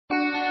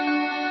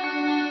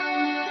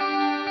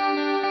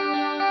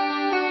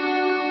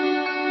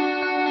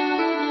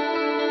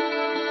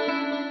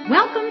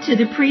Welcome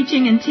to the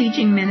preaching and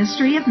teaching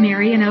ministry of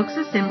Marion Oaks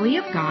Assembly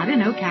of God in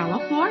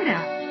Ocala,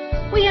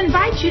 Florida. We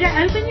invite you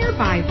to open your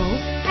Bible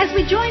as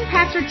we join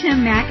Pastor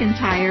Tim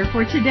McIntyre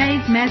for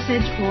today's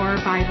message or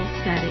Bible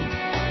study.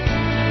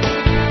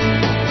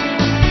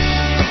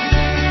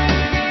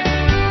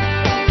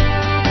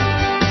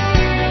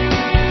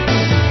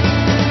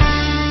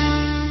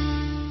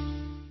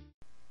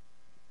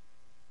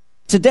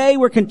 Today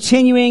we're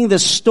continuing the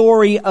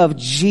story of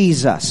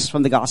Jesus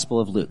from the Gospel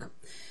of Luke.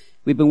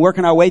 We've been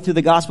working our way through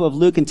the Gospel of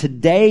Luke, and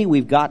today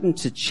we've gotten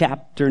to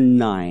chapter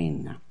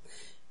 9.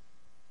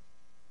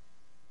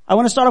 I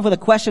want to start off with a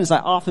question, as I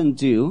often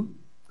do.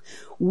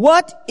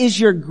 What is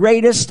your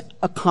greatest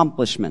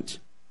accomplishment?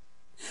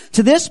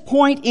 To this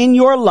point in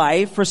your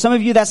life, for some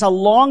of you that's a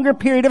longer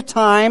period of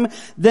time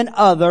than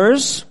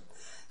others.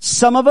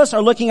 Some of us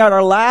are looking at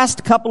our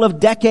last couple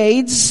of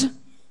decades.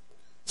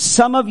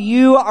 Some of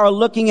you are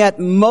looking at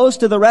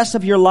most of the rest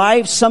of your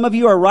life. Some of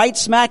you are right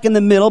smack in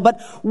the middle.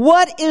 But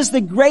what is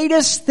the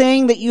greatest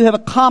thing that you have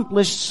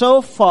accomplished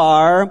so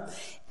far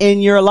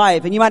in your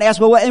life? And you might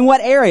ask, well, in what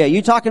area?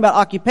 You talking about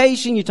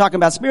occupation? You talking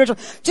about spiritual?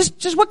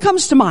 Just what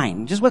comes to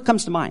mind? Just what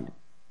comes to mind?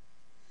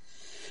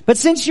 But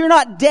since you're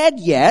not dead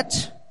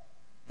yet,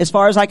 as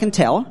far as I can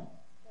tell,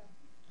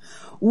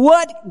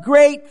 what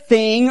great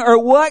thing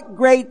or what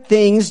great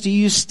things do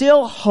you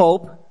still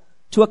hope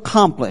to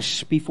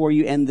accomplish before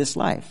you end this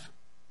life?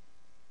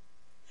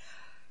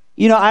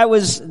 You know,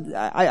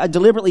 I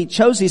deliberately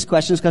chose these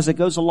questions because it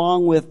goes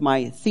along with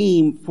my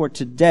theme for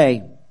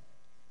today.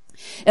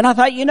 And I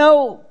thought,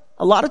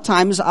 a lot of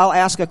times I'll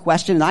ask a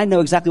question and I know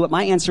exactly what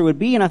my answer would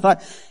be. And I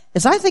thought,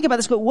 as I think about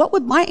this, what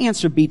would my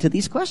answer be to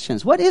these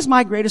questions? What is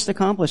my greatest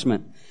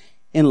accomplishment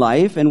in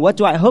life? And what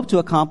do I hope to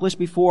accomplish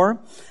before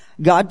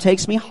God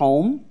takes me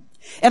home?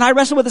 And I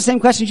wrestled with the same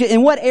question,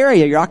 in what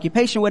area, your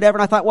occupation, whatever,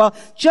 and I thought, well,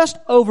 just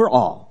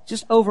overall.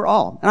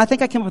 And I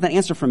think I came up with an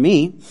answer for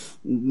me. It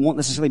won't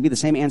necessarily be the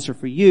same answer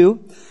for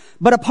you.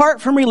 But apart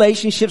from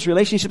relationships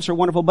are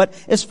wonderful, but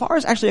as far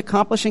as actually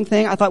accomplishing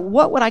things, I thought,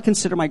 what would I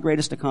consider my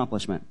greatest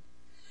accomplishment?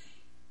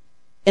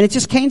 And it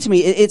just came to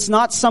me, it's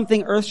not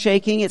something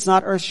earth-shaking, it's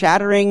not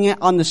earth-shattering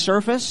on the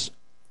surface.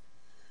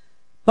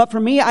 But for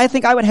me, I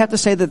think I would have to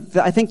say that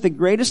I think the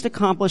greatest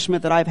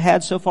accomplishment that I've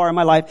had so far in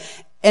my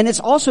life, and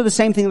it's also the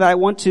same thing that I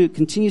want to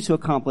continue to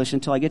accomplish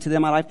until I get to the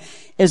end of my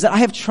life, is that I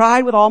have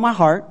tried with all my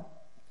heart,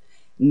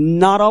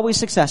 not always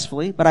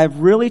successfully, but I've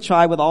really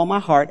tried with all my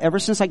heart, ever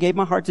since I gave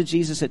my heart to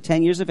Jesus at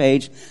 10 years of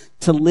age,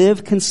 to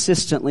live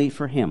consistently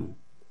for Him.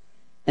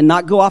 And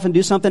not go off and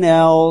do something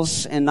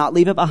else, and not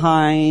leave it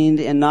behind,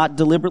 and not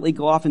deliberately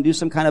go off and do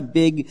some kind of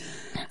big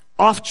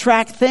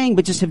off-track thing,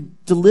 but just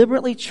have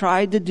deliberately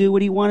tried to do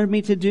what He wanted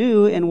me to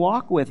do and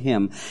walk with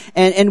Him.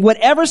 And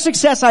whatever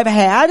success I've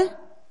had,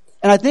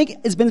 and I think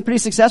it's been pretty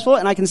successful,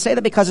 and I can say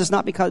that because it's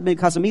not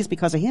because of me, it's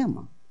because of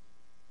Him.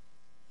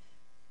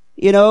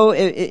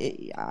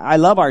 I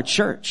love our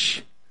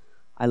church.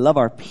 I love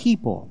our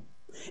people.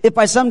 If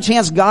by some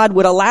chance God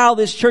would allow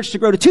this church to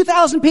grow to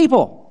 2,000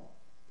 people,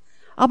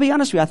 I'll be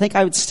honest with you, I think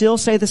I would still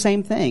say the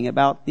same thing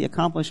about the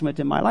accomplishment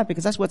in my life,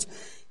 because that's what's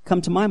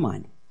come to my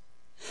mind.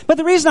 But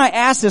the reason I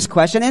ask this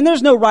question, and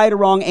there's no right or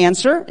wrong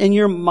answer in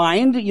your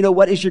mind,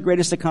 what is your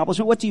greatest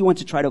accomplishment? What do you want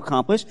to try to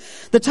accomplish?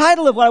 The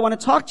title of what I want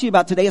to talk to you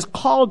about today is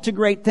Called to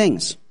Great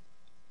Things.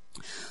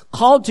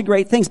 Called to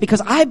Great Things,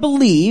 because I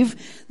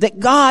believe that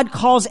God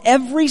calls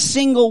every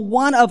single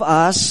one of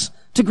us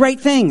to great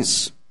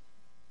things.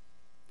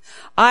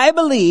 I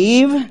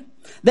believe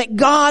that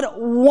God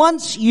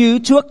wants you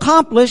to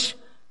accomplish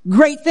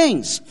great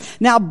things.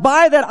 Now,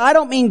 by that, I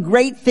don't mean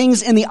great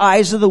things in the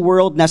eyes of the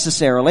world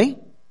necessarily,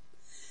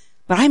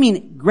 but I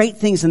mean great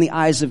things in the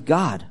eyes of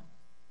God.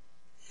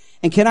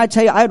 And can I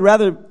tell you, I'd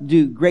rather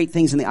do great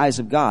things in the eyes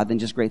of God than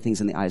just great things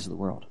in the eyes of the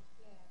world.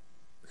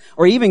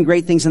 Or even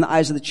great things in the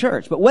eyes of the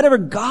church. But whatever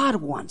God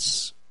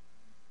wants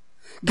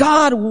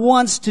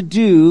to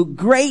do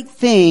great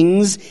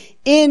things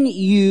in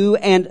you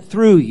and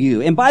through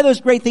you. And by those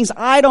great things,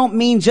 I don't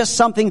mean just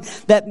something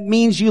that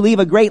means you leave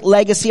a great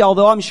legacy,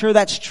 although I'm sure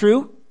that's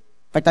true.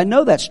 In fact, I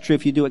know that's true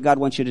if you do what God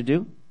wants you to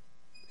do.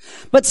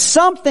 But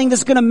something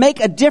that's going to make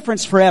a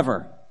difference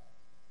forever.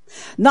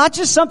 Not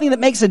just something that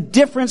makes a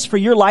difference for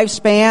your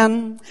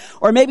lifespan,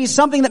 or maybe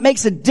something that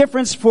makes a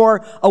difference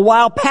for a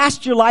while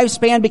past your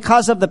lifespan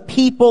because of the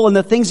people and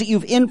the things that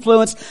you've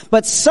influenced,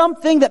 but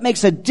something that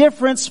makes a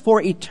difference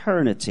for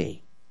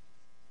eternity.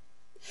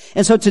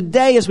 And so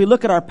today, as we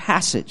look at our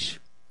passage,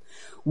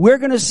 we're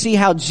going to see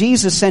how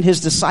Jesus sent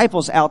His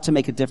disciples out to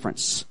make a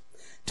difference,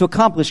 to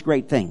accomplish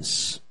great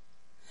things.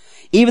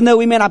 Even though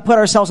we may not put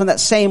ourselves on that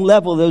same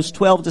level, those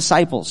 12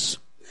 disciples,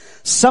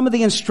 some of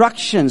the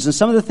instructions and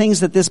some of the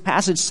things that this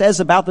passage says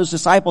about those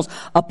disciples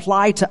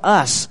apply to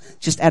us,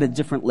 just at a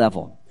different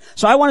level.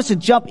 So I want us to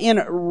jump in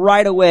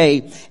right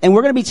away, and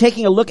we're going to be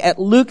taking a look at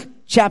Luke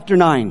chapter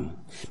 9.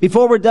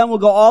 Before we're done, we'll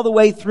go all the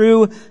way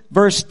through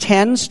verse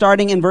 10,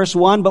 starting in verse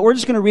 1, but we're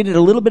just going to read it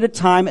a little bit at a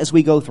time as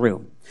we go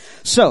through.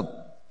 So,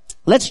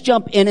 let's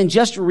jump in and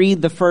just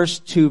read the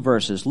first two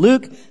verses.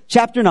 Luke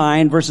chapter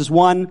 9, verses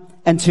 1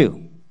 and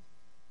 2.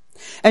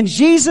 And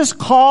Jesus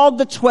called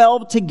the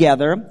 12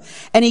 together,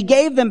 and he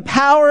gave them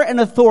power and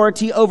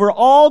authority over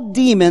all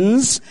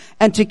demons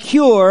and to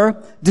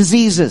cure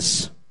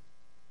diseases.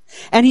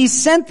 And he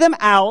sent them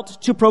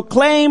out to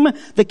proclaim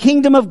the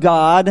kingdom of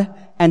God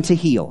and to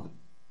heal.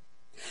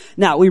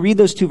 Now, we read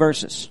those two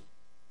verses,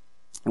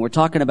 and we're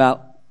talking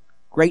about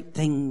great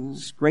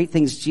things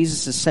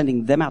Jesus is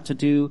sending them out to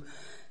do,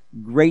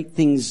 great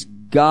things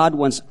God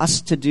wants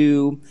us to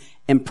do.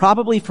 And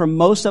probably for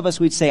most of us,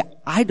 we'd say,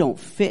 I don't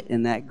fit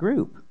in that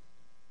group.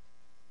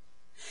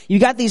 You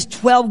got these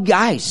 12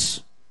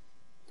 guys,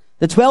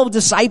 the 12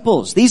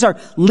 disciples. These are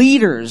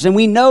leaders, and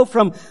we know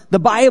from the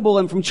Bible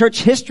and from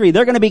church history,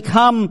 they're going to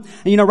become,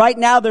 right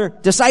now they're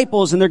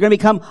disciples, and they're going to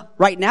become,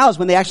 right now is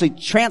when they actually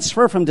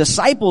transfer from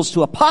disciples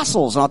to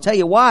apostles, and I'll tell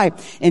you why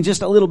in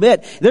just a little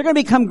bit. They're going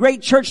to become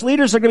great church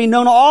leaders. They're going to be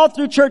known all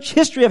through church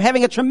history of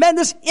having a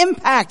tremendous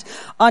impact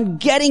on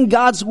getting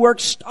God's work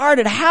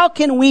started. How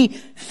can we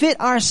fit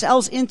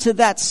ourselves into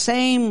that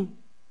same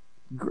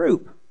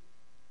group?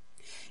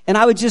 And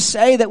I would just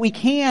say that we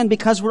can,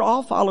 because we're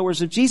all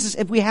followers of Jesus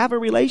if we have a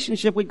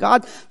relationship with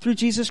God through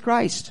Jesus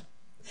Christ.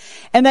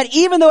 And that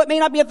even though it may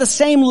not be at the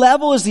same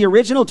level as the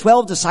original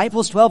 12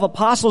 disciples, 12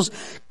 apostles,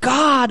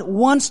 God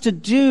wants to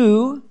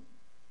do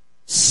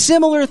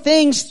similar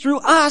things through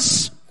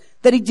us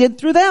that he did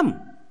through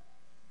them.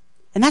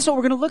 And that's what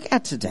we're going to look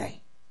at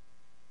today.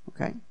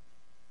 Okay?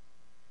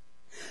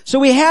 So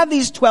we have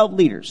these 12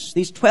 leaders,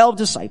 these 12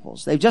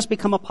 disciples. They've just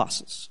become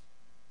apostles.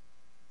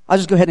 I'll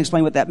just go ahead and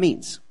explain what that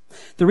means.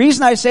 The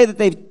reason I say that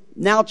they've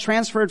now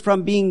transferred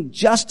from being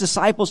just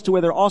disciples to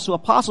where they're also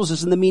apostles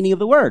is in the meaning of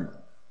the word.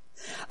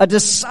 A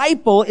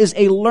disciple is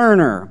a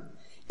learner,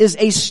 is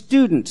a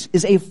student,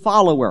 is a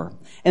follower.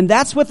 And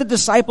that's what the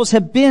disciples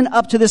have been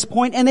up to this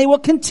point, and they will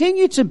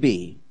continue to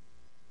be.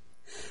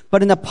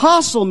 But an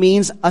apostle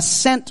means a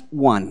sent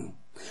one.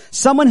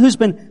 Someone who's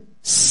been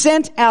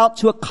sent out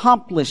to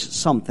accomplish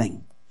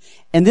something.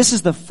 And this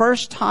is the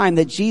first time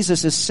that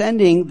Jesus is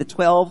sending the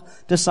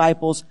 12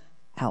 disciples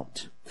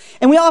out.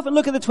 And we often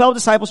look at the 12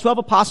 disciples, 12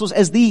 apostles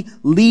as the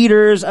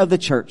leaders of the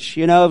church.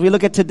 If we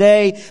look at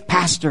today,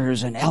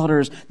 pastors and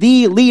elders,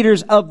 the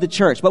leaders of the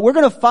church. But we're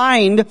going to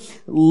find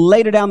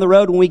later down the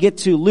road when we get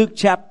to Luke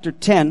chapter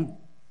 10,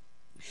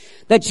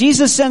 that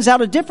Jesus sends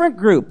out a different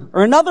group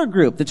or another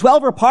group. The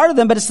 12 are part of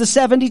them, but it's the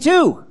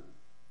 72.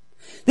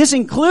 This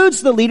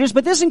includes the leaders,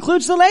 but this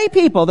includes the lay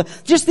people.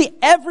 Just the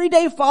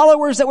everyday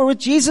followers that were with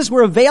Jesus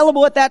were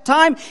available at that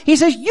time. He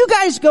says, you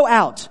guys go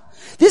out.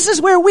 This is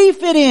where we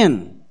fit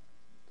in.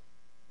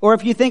 Or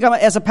if you think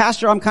as a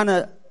pastor, I'm kind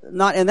of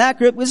not in that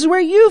group, this is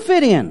where you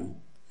fit in.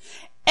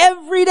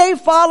 Everyday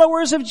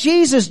followers of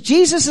Jesus.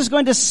 Jesus is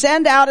going to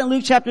send out in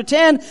Luke chapter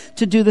 10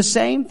 to do the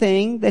same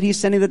thing that he's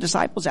sending the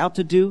disciples out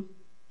to do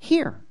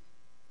here.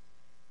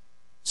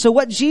 So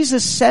what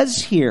Jesus says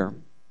here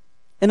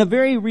in a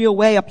very real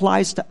way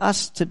applies to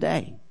us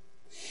today.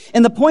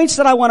 And the points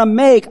that I want to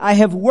make, I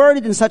have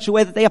worded in such a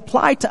way that they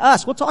apply to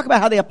us. We'll talk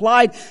about how they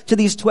applied to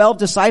these 12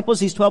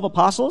 disciples, these 12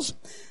 apostles.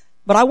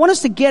 But I want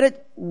us to get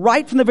it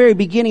right from the very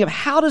beginning of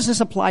how does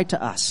this apply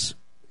to us.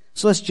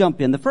 So let's jump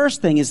in. The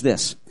first thing is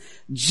this.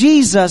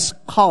 Jesus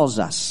calls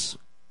us.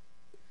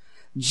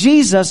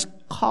 Jesus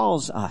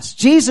calls us.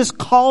 Jesus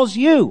calls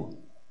you.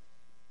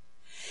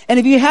 And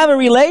if you have a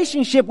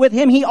relationship with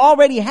him, he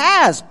already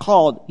has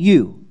called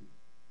you.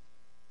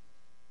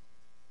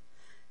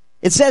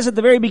 It says at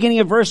the very beginning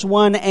of verse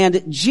 1,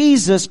 and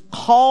Jesus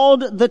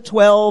called the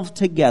 12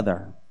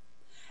 together.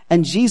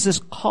 And Jesus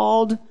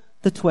called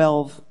the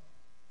 12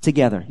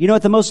 together.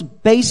 At the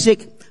most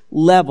basic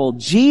level,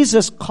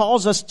 Jesus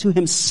calls us to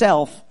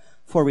himself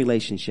for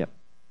relationship.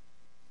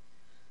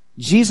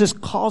 Jesus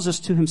calls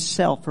us to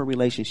himself for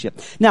relationship.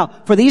 Now,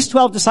 for these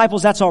 12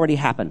 disciples, that's already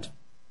happened.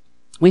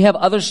 We have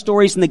other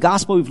stories in the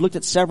gospel. We've looked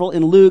at several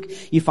in Luke.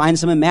 You find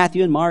some in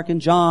Matthew and Mark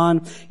and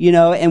John,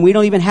 and we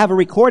don't even have a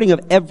recording of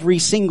every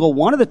single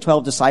one of the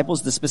 12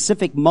 disciples, the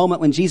specific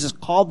moment when Jesus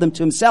called them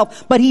to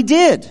himself, but he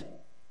did.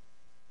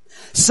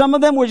 Some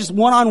of them were just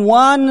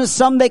one-on-one.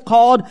 Some he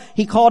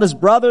called his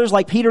brothers,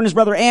 like Peter and his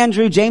brother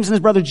Andrew, James and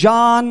his brother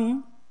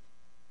John.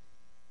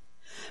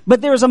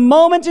 But there was a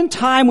moment in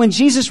time when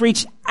Jesus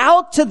reached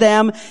out to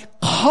them,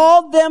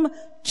 called them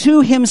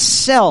to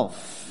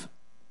himself.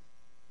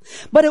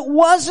 But it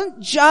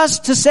wasn't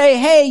just to say,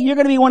 hey, you're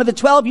going to be one of the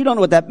 12. You don't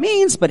know what that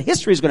means, but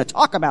history is going to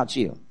talk about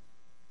you.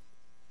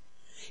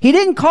 He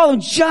didn't call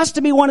them just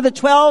to be one of the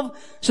 12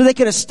 so they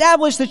could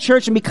establish the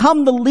church and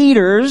become the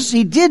leaders.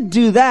 He did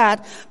do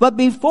that. But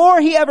before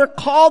he ever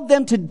called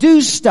them to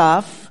do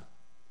stuff,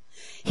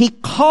 he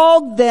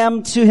called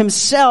them to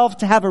himself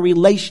to have a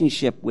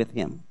relationship with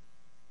him.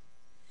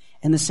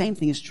 And the same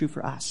thing is true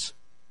for us.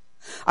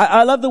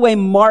 I love the way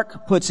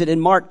Mark puts it in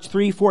Mark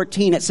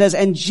 3:14. It says,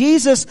 and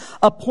Jesus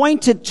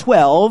appointed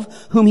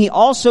 12, whom he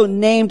also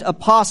named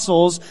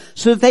apostles,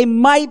 so that they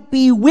might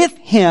be with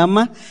him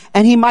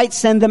and he might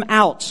send them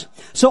out.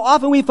 So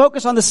often we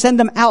focus on the send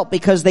them out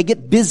because they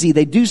get busy,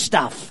 they do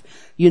stuff,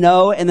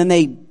 and then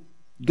they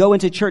go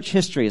into church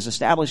history as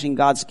establishing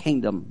God's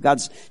kingdom,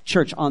 God's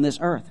church on this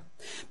earth.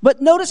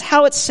 But notice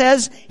how it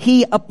says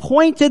he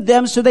appointed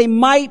them so they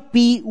might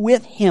be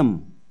with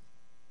him.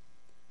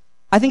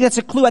 I think that's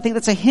a clue. I think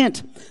that's a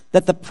hint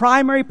that the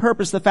primary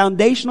purpose, the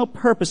foundational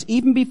purpose,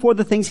 even before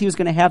the things he was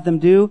going to have them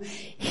do,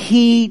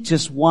 he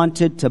just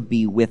wanted to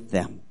be with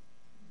them.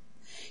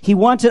 He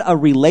wanted a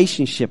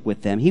relationship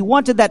with them. He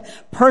wanted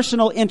that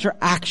personal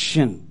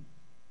interaction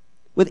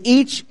with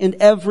each and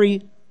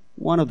every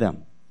one of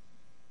them.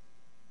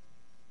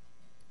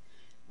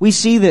 We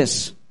see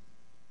this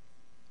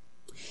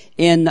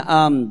in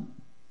our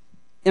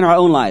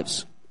own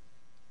lives.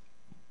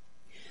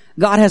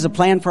 God has a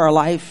plan for our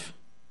life.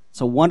 It's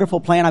a wonderful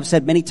plan. I've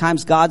said many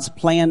times, God's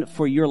plan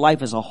for your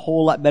life is a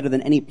whole lot better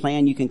than any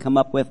plan you can come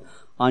up with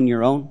on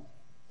your own.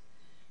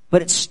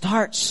 But it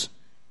starts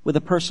with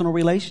a personal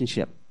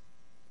relationship.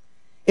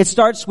 It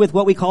starts with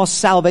what we call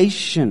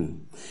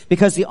salvation.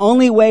 Because the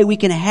only way we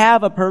can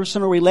have a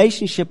personal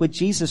relationship with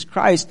Jesus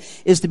Christ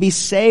is to be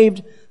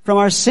saved from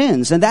our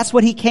sins. And that's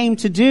what he came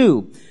to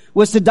do,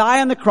 was to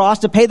die on the cross,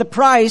 to pay the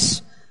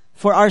price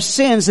for our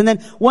sins. And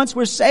then once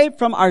we're saved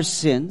from our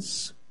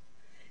sins,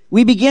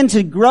 we begin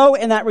to grow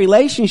in that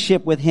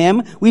relationship with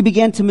him. We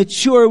begin to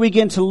mature. We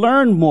begin to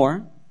learn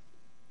more.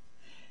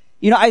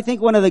 You know, I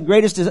think one of the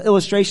greatest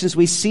illustrations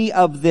we see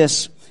of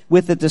this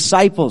with the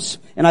disciples,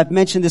 and I've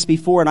mentioned this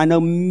before, and I know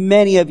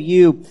many of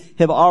you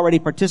have already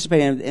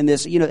participated in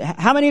this. You know,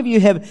 how many of you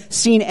have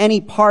seen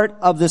any part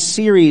of the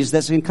series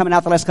that's been coming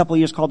out the last couple of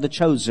years called The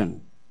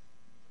Chosen?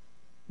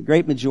 A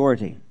great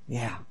majority.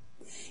 Yeah.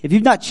 If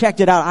you've not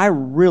checked it out, I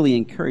really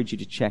encourage you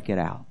to check it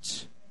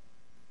out.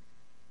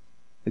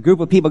 A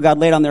group of people God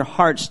laid on their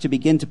hearts to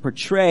begin to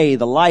portray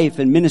the life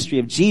and ministry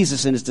of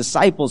Jesus and his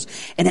disciples,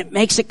 and it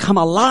makes it come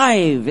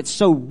alive. It's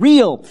so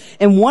real.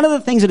 And one of the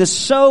things that is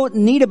so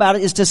neat about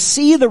it is to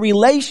see the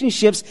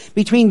relationships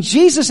between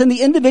Jesus and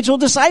the individual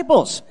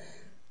disciples.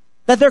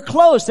 That they're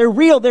close, they're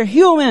real, they're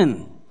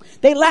human.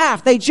 They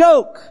laugh, they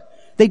joke,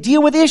 they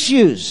deal with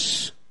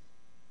issues.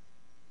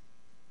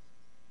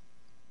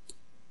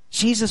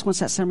 Jesus wants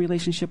that same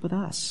relationship with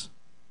us.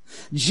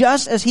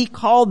 Just as he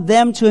called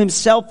them to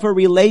himself for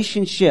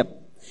relationship,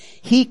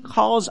 he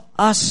calls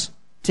us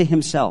to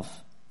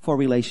himself for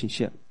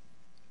relationship.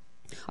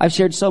 I've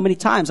shared so many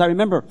times. I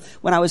remember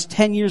when I was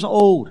 10 years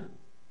old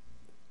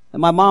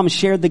and my mom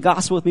shared the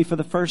gospel with me for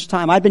the first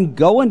time. I'd been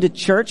going to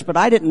church, but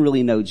I didn't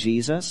really know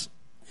Jesus.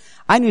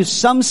 I knew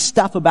some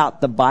stuff about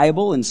the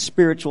Bible and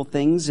spiritual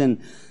things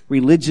and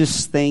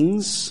religious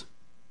things.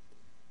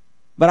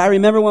 But I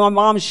remember when my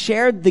mom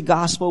shared the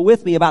gospel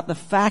with me about the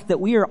fact that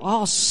we are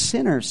all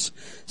sinners,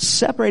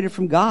 separated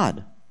from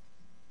God.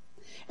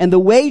 And the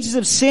wages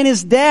of sin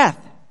is death.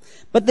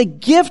 But the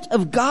gift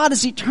of God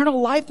is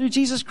eternal life through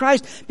Jesus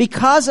Christ.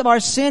 Because of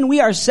our sin,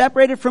 we are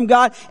separated from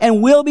God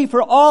and will be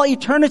for all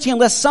eternity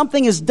unless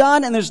something is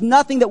done, and there's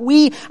nothing that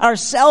we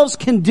ourselves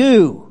can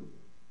do.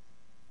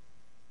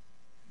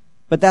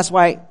 But that's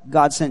why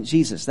God sent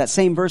Jesus. That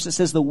same verse that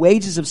says the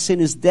wages of sin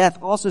is death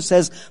also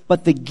says,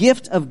 but the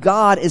gift of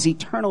God is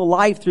eternal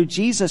life through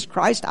Jesus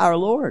Christ our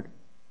Lord.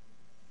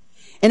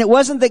 And it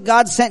wasn't that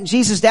God sent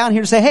Jesus down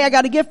here to say, hey, I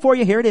got a gift for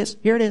you. Here it is.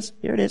 Here it is.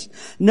 Here it is.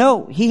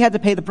 No, he had to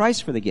pay the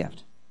price for the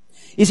gift.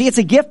 You see, it's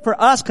a gift for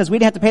us because we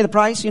didn't have to pay the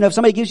price. You know, if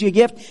somebody gives you a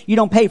gift, you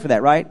don't pay for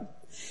that, right?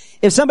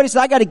 If somebody says,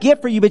 I got a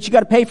gift for you, but you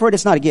got to pay for it,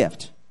 it's not a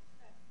gift.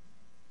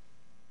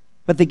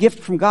 But the gift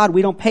from God,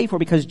 we don't pay for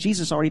because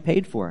Jesus already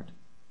paid for it.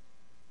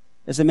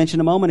 As I mentioned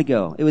a moment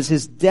ago, it was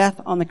his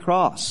death on the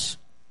cross.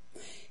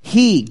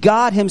 He,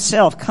 God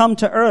himself, come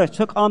to earth,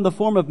 took on the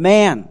form of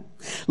man,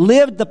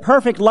 lived the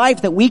perfect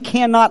life that we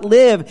cannot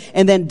live,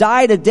 and then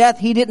died a death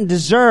he didn't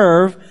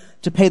deserve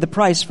to pay the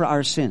price for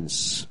our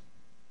sins.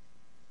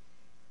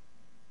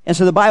 And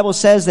so the Bible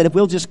says that if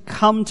we'll just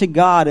come to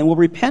God and we'll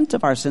repent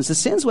of our sins, the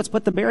sin's what's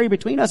put the barrier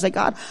between us. Say,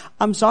 God,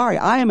 I'm sorry,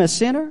 I am a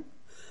sinner.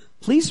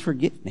 Please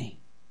forgive me.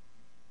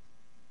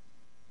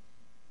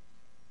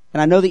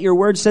 And I know that your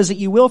word says that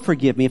you will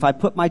forgive me if I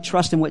put my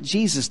trust in what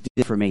Jesus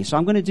did for me. So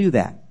I'm going to do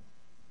that.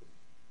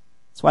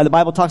 That's why the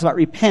Bible talks about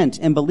repent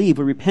and believe.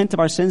 We repent of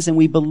our sins and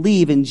we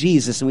believe in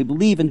Jesus and we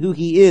believe in who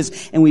he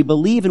is and we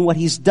believe in what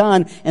he's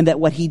done and that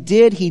what he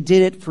did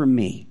it for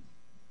me.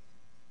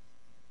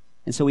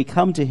 And so we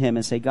come to him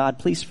and say, God,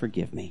 please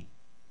forgive me.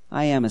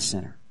 I am a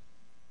sinner.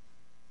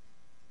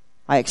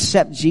 I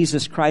accept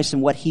Jesus Christ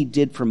and what he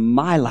did for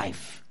my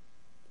life.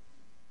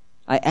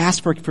 I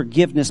ask for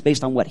forgiveness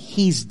based on what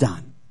he's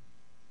done.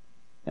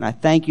 And I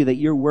thank you that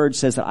your word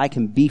says that I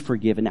can be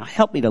forgiven. Now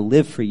help me to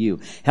live for you.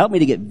 Help me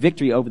to get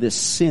victory over this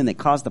sin that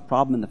caused the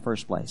problem in the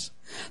first place.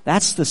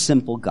 That's the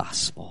simple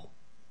gospel.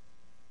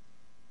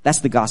 That's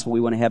the gospel we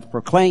want to have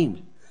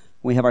proclaimed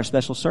when we have our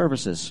special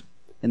services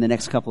in the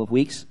next couple of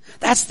weeks.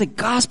 That's the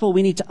gospel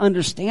we need to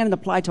understand and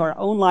apply to our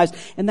own lives.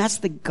 And that's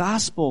the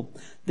gospel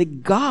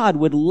that God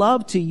would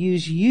love to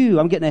use you,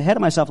 I'm getting ahead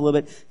of myself a little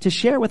bit, to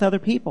share with other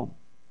people.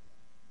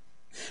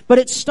 But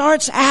it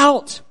starts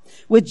out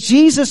with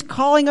Jesus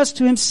calling us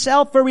to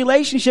himself for a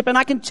relationship. And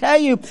I can tell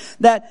you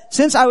that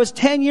since I was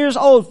 10 years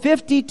old,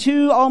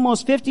 52,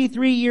 almost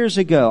 53 years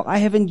ago, I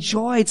have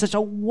enjoyed such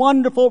a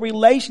wonderful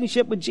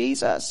relationship with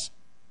Jesus.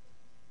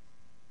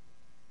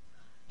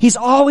 He's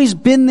always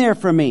been there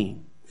for me.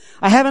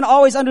 I haven't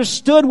always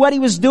understood what He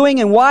was doing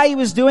and why He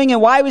was doing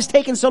and why He was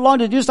taking so long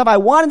to do stuff I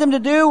wanted Him to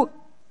do.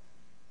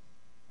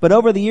 But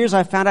over the years,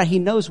 I found out He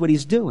knows what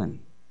He's doing.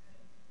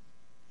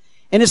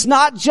 And it's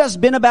not just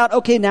been about,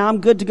 okay, now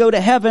I'm good to go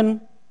to heaven.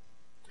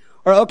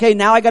 Or, okay,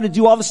 now I got to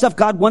do all the stuff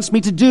God wants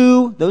me to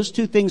do. Those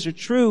two things are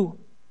true.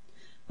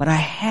 But I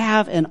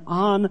have an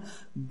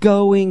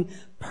ongoing,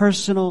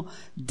 personal,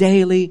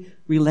 daily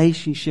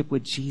relationship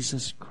with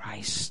Jesus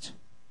Christ.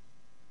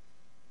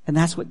 And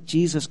that's what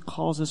Jesus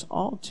calls us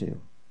all to.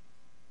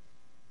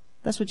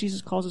 That's what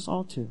Jesus calls us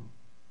all to.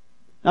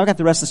 Now, I've got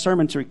the rest of the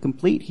sermon to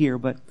complete here,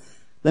 but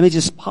let me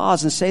just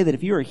pause and say that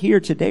if you are here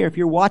today, or if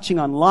you're watching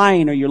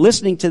online, or you're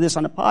listening to this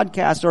on a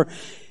podcast, or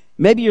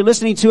maybe you're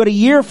listening to it a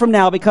year from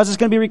now because it's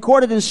going to be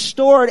recorded and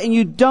stored, and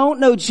you don't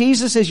know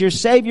Jesus as your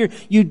Savior,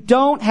 you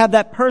don't have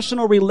that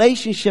personal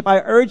relationship, I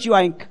urge you,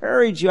 I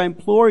encourage you, I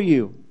implore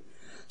you,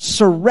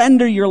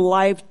 surrender your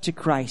life to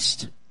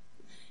Christ.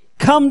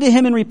 Come to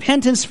Him in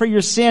repentance for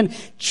your sin.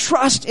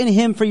 Trust in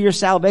Him for your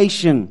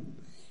salvation.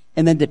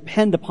 And then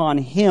depend upon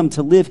Him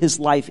to live His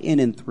life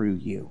in and through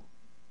you.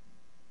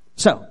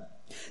 So,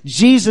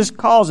 Jesus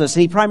calls us,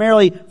 and He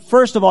primarily,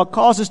 first of all,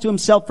 calls us to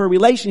Himself for a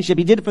relationship.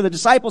 He did it for the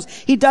disciples.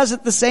 He does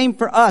it the same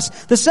for us.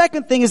 The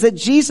second thing is that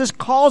Jesus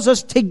calls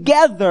us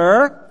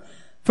together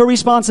for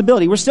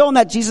responsibility. We're still in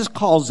that Jesus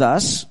calls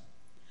us.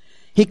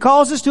 He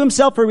calls us to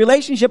Himself for a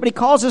relationship, but He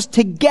calls us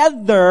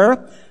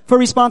together for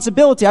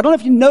responsibility. I don't know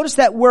if you noticed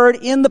that word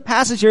in the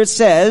passage here. It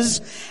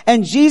says,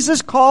 and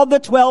Jesus called the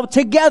 12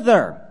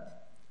 together.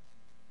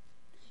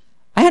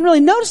 I hadn't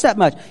really noticed that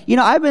much.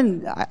 I've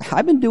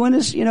been doing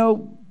this,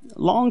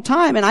 long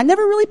time, and I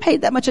never really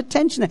paid that much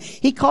attention.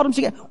 He called them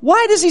together.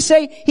 Why does He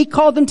say He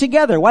called them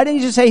together? Why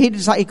didn't He just say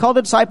He called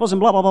the disciples and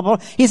blah, blah, blah, blah?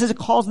 He says He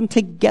calls them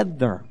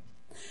together.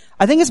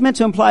 I think it's meant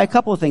to imply a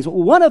couple of things.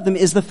 One of them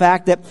is the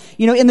fact that,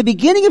 in the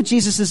beginning of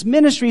Jesus'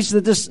 ministry,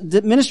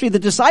 the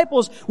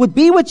disciples would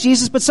be with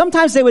Jesus, but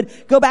sometimes they would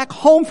go back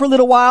home for a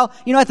little while.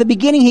 At the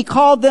beginning, He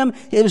called them.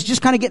 It was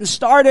just kind of getting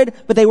started,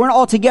 but they weren't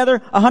all together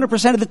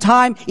 100% of the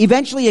time.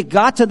 Eventually, it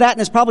got to that, and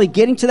it's probably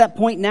getting to that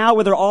point now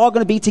where they're all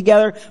going to be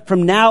together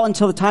from now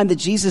until the time that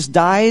Jesus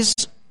dies.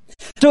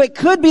 So it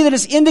could be that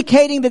it's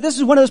indicating that this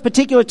is one of those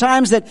particular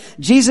times that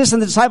Jesus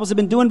and the disciples have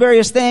been doing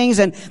various things,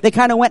 and they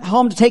kind of went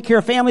home to take care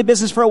of family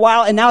business for a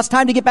while, and now it's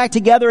time to get back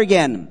together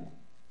again.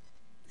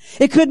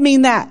 It could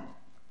mean that.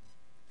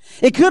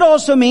 It could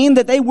also mean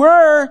that they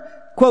were,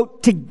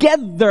 quote,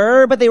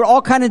 together, but they were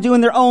all kind of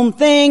doing their own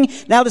thing.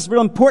 Now this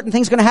real important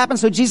thing's going to happen,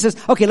 so Jesus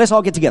says, okay, let's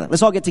all get together.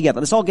 Let's all get together.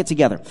 Let's all get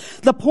together.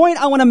 The point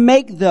I want to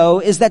make, though,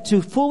 is that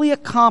to fully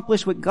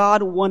accomplish what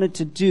God wanted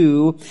to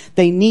do,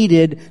 they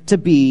needed to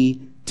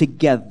be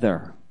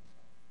together.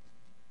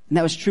 And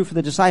that was true for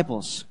the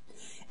disciples.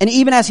 And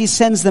even as He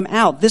sends them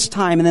out this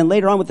time and then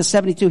later on with the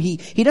 72,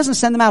 He doesn't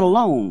send them out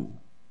alone.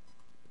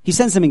 He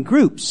sends them in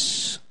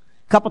groups.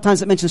 A couple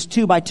times it mentions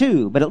 2 by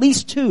 2, but at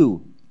least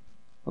 2.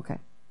 Okay.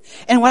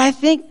 And what I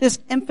think this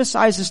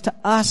emphasizes to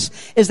us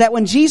is that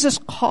when Jesus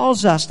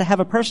calls us to have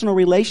a personal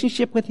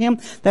relationship with Him,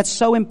 that's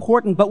so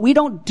important, but we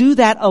don't do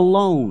that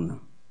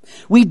alone.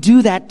 We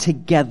do that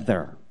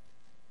together.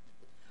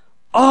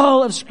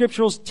 All of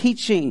Scripture's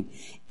teaching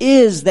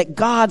is that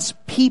God's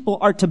people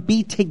are to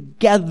be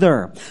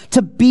together,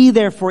 to be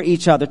there for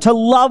each other, to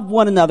love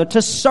one another,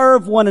 to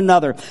serve one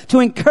another, to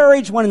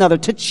encourage one another,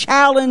 to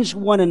challenge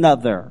one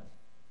another.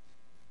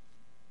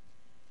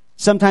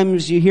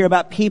 Sometimes you hear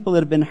about people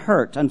that have been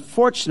hurt,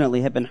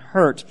 unfortunately have been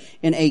hurt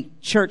in a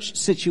church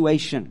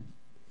situation.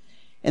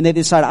 And they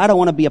decide, I don't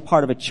want to be a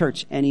part of a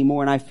church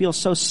anymore. And I feel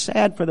so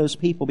sad for those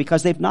people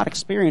because they've not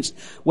experienced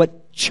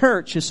what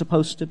church is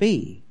supposed to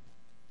be.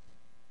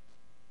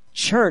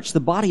 Church, the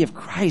body of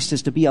Christ,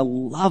 is to be a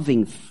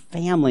loving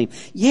family.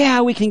 Yeah,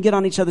 we can get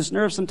on each other's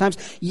nerves sometimes.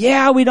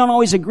 Yeah, we don't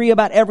always agree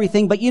about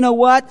everything. But you know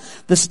what?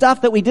 The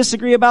stuff that we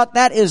disagree about,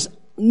 that is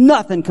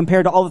nothing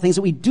compared to all the things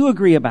that we do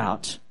agree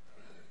about.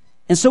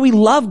 And so we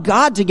love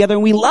God together,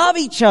 and we love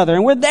each other,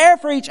 and we're there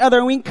for each other,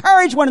 and we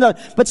encourage one another.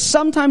 But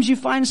sometimes you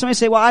find somebody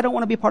say, well, I don't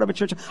want to be part of a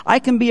church. I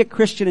can be a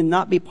Christian and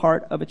not be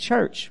part of a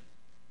church.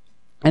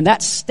 And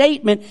that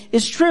statement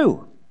is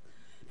true.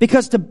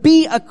 Because to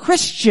be a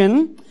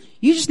Christian,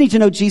 you just need to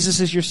know Jesus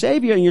is your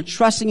Savior and you're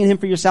trusting in Him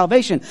for your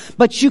salvation.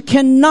 But you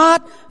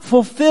cannot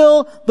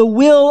fulfill the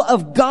will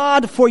of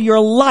God for your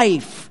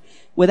life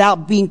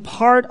without being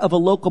part of a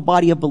local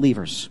body of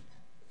believers.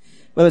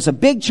 Whether it's a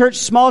big church,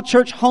 small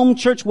church, home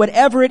church,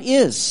 whatever it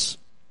is.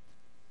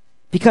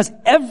 Because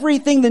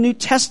everything the New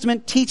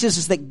Testament teaches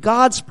is that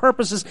God's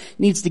purposes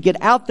needs to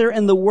get out there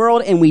in the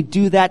world, and we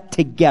do that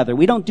together.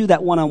 We don't do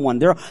that one-on-one.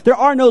 There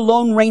are no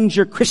Lone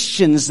Ranger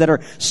Christians that are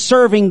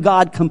serving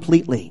God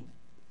completely.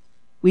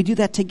 We do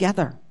that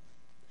together.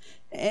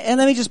 And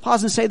let me just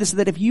pause and say this,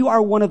 that if you are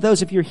one of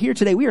those, if you're here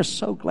today, we are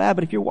so glad,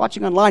 but if you're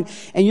watching online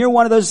and you're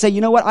one of those that say,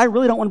 you know what, I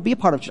really don't want to be a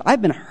part of church.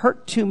 I've been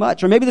hurt too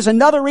much, or maybe there's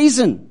another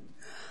reason.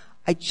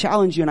 I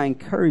challenge you and I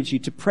encourage you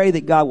to pray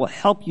that God will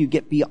help you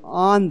get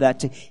beyond that,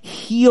 to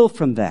heal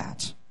from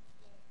that,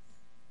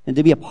 and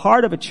to be a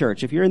part of a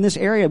church. If you're in this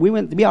area, we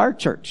want to be our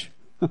church.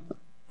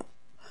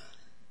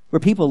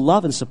 Where people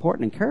love and support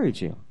and encourage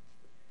you.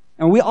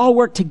 And we all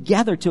work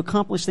together to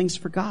accomplish things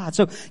for God.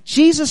 So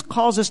Jesus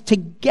calls us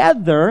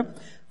together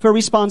for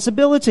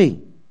responsibility.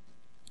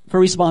 For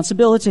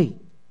responsibility.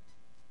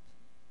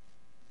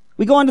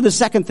 We go on to the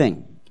second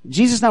thing.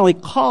 Jesus not only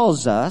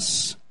calls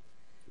us,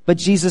 but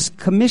Jesus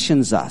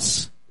commissions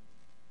us.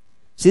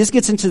 See,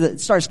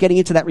 this starts getting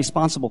into that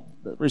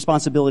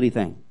responsibility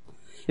thing.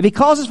 If he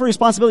calls us for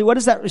responsibility, what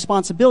is that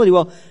responsibility?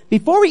 Well,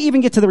 before we even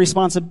get to the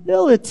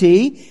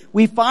responsibility,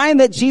 we find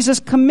that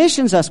Jesus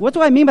commissions us. What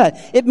do I mean by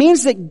that? It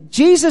means that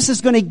Jesus is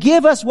going to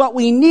give us what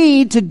we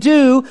need to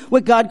do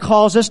what God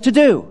calls us to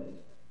do.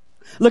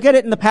 Look at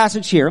it in the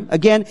passage here.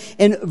 Again,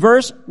 in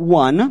verse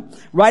 1,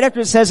 right after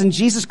it says, and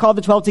Jesus called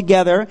the 12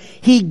 together,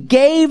 he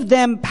gave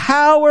them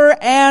power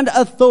and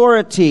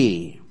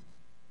authority.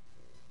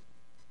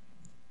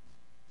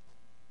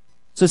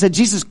 So it said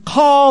Jesus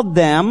called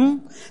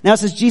them. Now it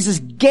says Jesus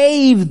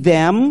gave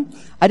them.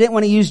 I didn't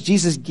want to use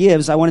Jesus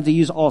gives. I wanted to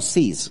use all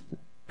C's.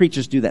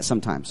 Preachers do that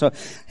sometimes. So,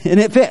 and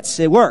it fits.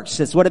 It works.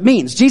 That's what it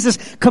means. Jesus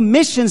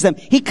commissions them.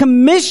 He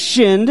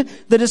commissioned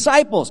the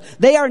disciples.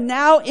 They are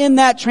now in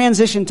that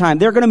transition time.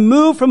 They're going to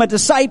move from a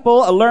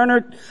disciple, a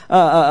learner,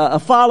 a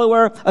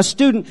follower, a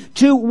student,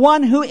 to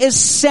one who is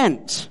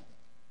sent.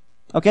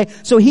 Okay?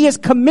 So he is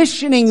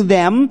commissioning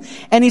them,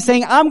 and he's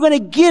saying, I'm going to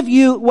give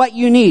you what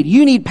you need.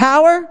 You need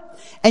power,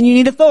 and you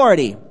need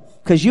authority,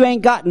 because you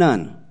ain't got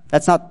none.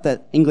 That's not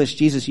the English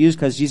Jesus used,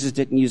 because Jesus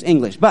didn't use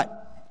English. But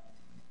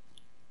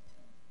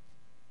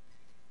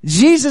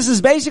Jesus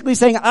is basically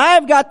saying,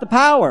 I've got the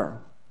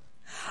power.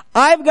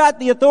 I've got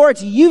the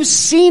authority. You've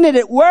seen it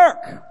at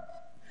work.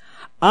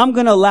 I'm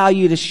going to allow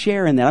you to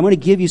share in that. I'm going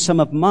to give you some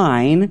of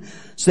mine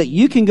so that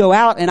you can go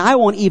out and I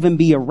won't even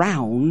be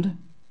around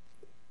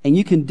and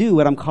you can do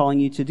what I'm calling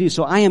you to do.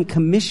 So I am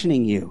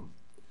commissioning you.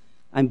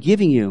 I'm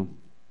giving you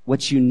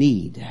what you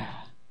need.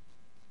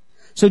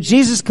 So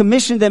Jesus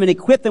commissioned them and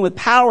equipped them with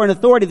power and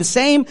authority, the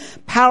same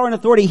power and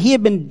authority he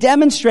had been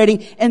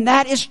demonstrating, and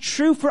that is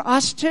true for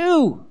us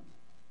too.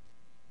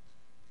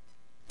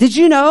 Did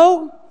you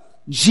know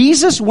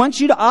Jesus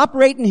wants you to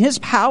operate in his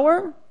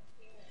power?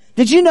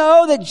 Did you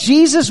know that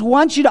Jesus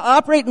wants you to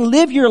operate and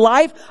live your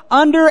life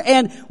under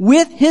and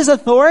with his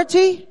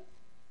authority?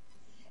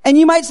 And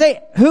you might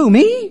say, who,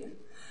 me?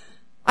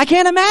 I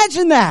can't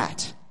imagine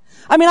that.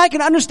 I mean, I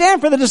can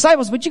understand for the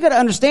disciples, but you got to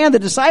understand the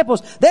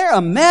disciples, they're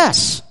a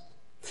mess.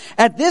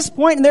 At this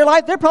point in their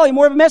life, they're probably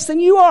more of a mess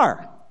than you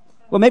are.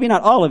 Well, maybe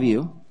not all of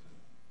you.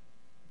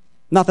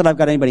 Not that I've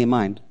got anybody in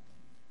mind.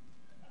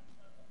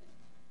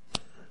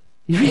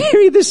 You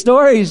read the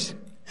stories.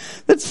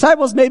 The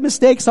disciples made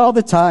mistakes all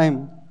the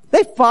time.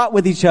 They fought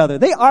with each other.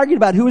 They argued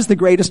about who was the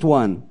greatest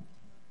one.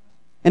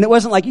 And it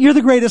wasn't like, you're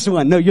the greatest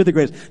one. No, you're the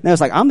greatest. No,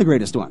 it's like, I'm the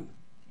greatest one.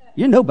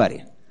 You're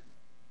nobody.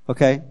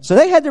 Okay? So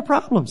they had their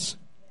problems.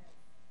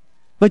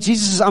 But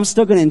Jesus says, I'm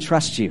still going to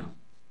entrust you.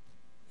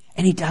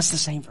 And he does the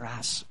same for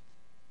us.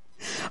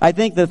 I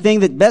think the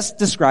thing that best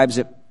describes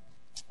it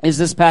is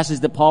this passage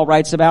that Paul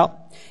writes about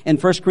in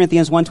 1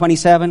 Corinthians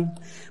 1:27,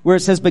 where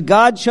it says, but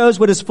God chose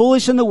what is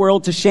foolish in the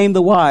world to shame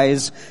the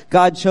wise.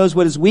 God chose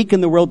what is weak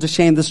in the world to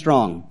shame the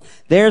strong.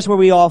 There's where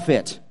we all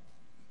fit.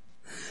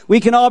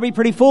 We can all be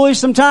pretty foolish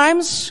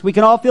sometimes. We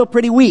can all feel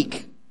pretty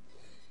weak.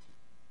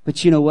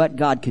 But you know what?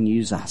 God can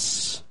use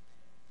us.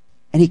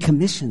 And he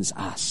commissions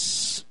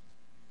us.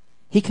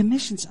 He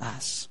commissions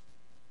us.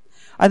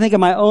 I think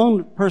of my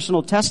own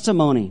personal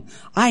testimony.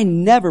 I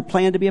never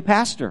planned to be a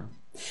pastor.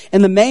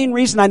 And the main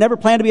reason I never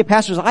planned to be a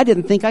pastor is I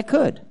didn't think I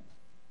could.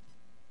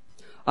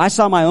 I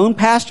saw my own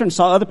pastor and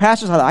saw other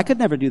pastors. I thought, I could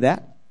never do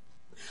that.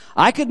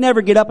 I could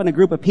never get up in a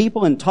group of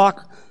people and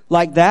talk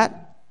like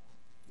that.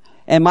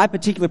 And my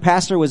particular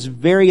pastor was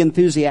very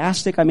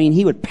enthusiastic. I mean,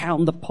 he would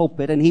pound the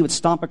pulpit and he would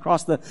stomp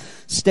across the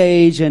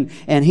stage and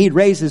he'd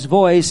raise his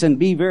voice and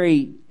be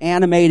very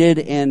animated.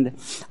 And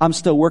I'm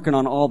still working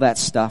on all that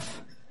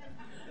stuff.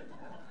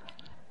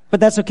 But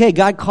that's okay.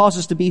 God calls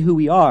us to be who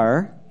we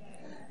are,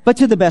 but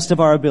to the best of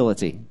our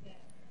ability.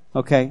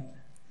 Okay?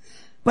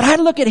 But I'd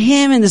look at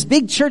him in this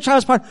big church I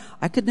was part of.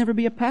 I could never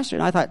be a pastor.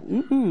 And I thought,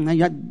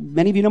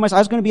 many of you know myself,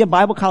 I was going to be a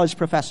Bible college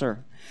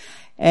professor.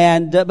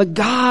 And, but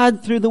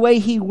God, through the way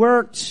he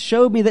worked,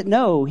 showed me that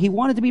no, he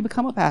wanted to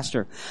become a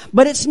pastor.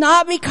 But it's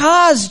not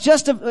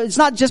it's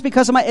not just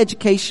because of my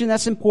education,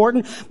 that's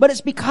important, but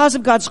it's because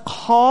of God's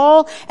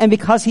call and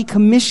because he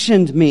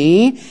commissioned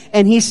me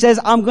and he says,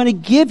 I'm going to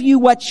give you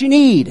what you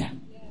need.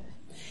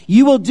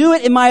 You will do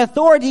it in my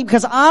authority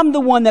because I'm the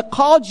one that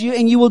called you,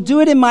 and you will do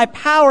it in my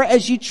power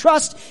as you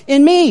trust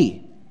in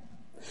me.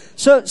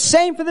 So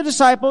same for the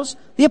disciples,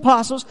 the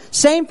apostles,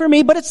 same for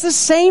me, but it's the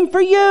same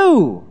for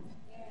you.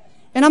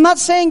 And I'm not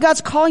saying God's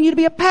calling you to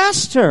be a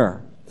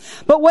pastor,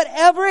 but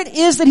whatever it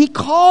is that he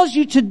calls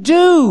you to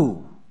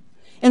do,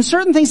 and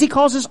certain things he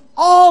calls us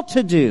all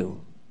to do,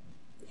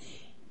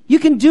 you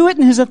can do it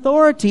in his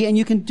authority and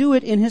you can do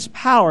it in his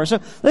power.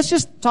 So let's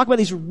just talk about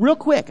these real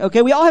quick.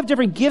 Okay, we all have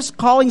different gifts,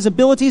 callings,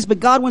 abilities, but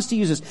God wants to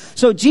use us.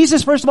 So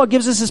Jesus, first of all,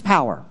 gives us his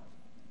power.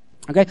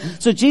 Okay,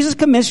 so Jesus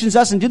commissions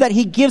us and do that.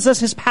 He gives us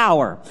his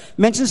power.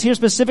 Mentions here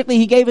specifically,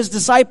 he gave his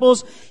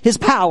disciples his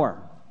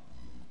power.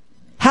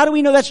 How do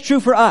we know that's true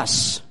for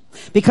us?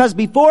 Because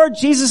before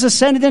Jesus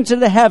ascended into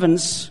the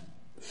heavens,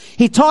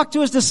 he talked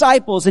to his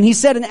disciples and he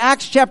said in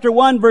Acts chapter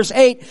 1 verse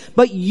 8,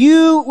 "But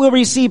you will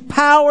receive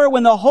power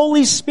when the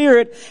Holy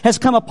Spirit has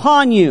come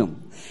upon you.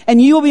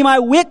 And you will be my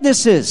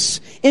witnesses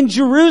in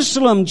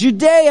Jerusalem,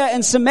 Judea,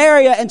 and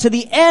Samaria, and to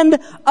the end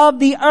of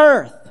the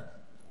earth."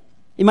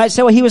 You might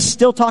say, well, he was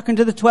still talking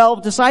to the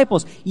 12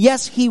 disciples.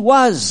 Yes, he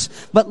was.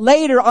 But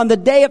later, on the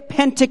day of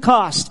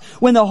Pentecost,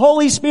 when the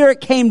Holy Spirit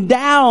came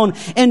down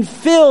and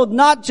filled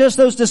not just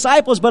those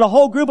disciples, but a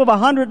whole group of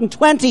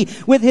 120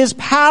 with his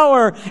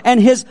power and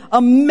his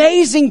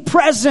amazing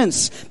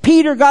presence,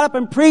 Peter got up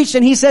and preached,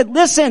 and he said,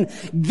 listen,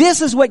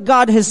 this is what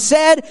God has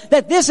said,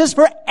 that this is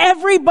for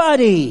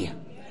everybody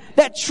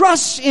that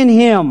trusts in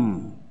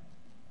him.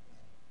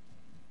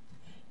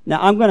 Now,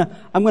 I'm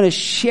gonna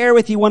share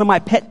with you one of my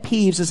pet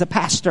peeves as a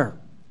pastor.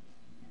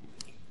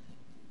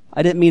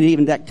 I didn't mean to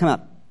even that come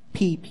out.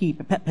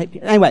 Pet.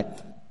 Anyway.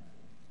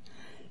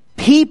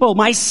 People,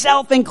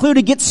 myself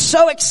included, get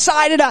so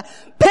excited about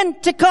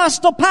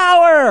Pentecostal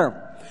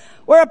power.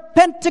 We're a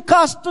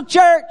Pentecostal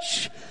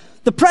church.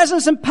 The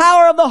presence and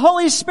power of the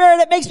Holy Spirit,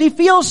 it makes me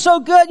feel so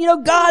good. You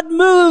know, God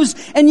moves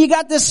and you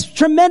got this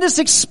tremendous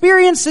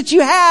experience that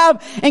you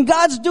have and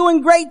God's doing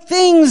great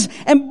things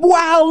and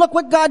wow, look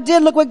what God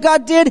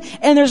did.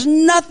 And there's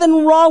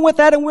nothing wrong with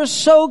that and we're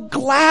so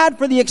glad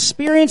for the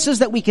experiences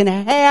that we can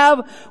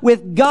have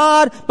with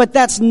God, but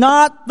that's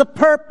not the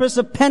purpose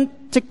of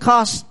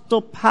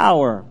Pentecostal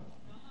power.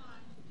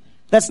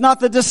 That's not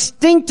the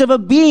distinctive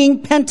of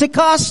being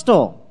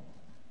Pentecostal.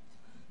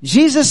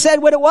 Jesus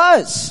said what it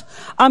was.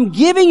 I'm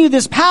giving you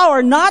this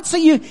power not so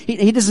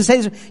he doesn't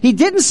say this. He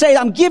didn't say,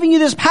 I'm giving you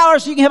this power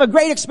so you can have a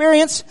great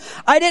experience.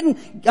 I'm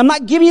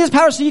not giving you this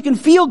power so you can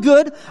feel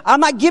good. I'm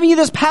not giving you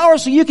this power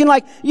so you can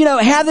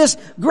have this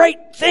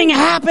great thing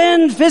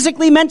happen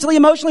physically, mentally,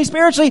 emotionally,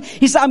 spiritually.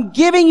 He said, I'm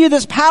giving you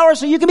this power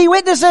so you can be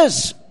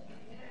witnesses.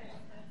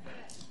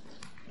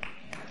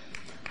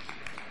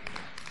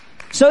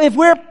 So if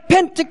we're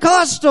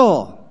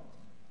Pentecostal,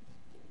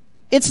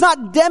 it's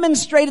not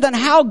demonstrated on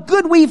how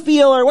good we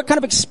feel or what kind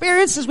of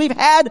experiences we've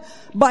had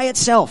by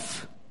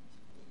itself.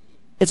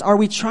 It's, are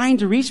we trying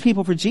to reach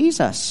people for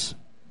Jesus?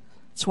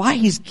 That's why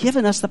he's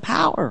given us the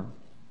power.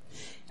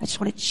 I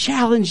just want to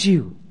challenge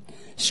you.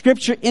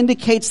 Scripture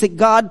indicates that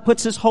God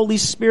puts his Holy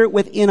Spirit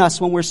within us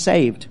when we're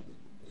saved.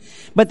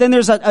 But then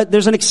there's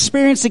an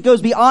experience that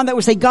goes beyond that.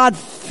 We say, God,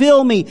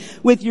 fill me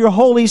with your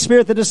Holy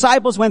Spirit. The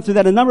disciples went through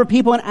that. A number of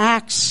people in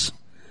Acts.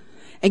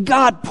 And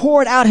God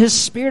poured out his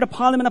Spirit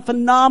upon them in a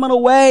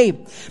phenomenal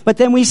way. But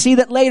then we see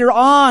that later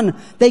on,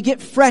 they get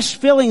fresh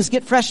fillings.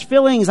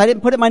 I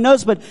didn't put it in my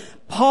notes, but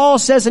Paul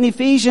says in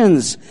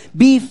Ephesians,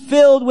 be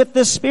filled with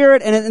the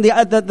Spirit. And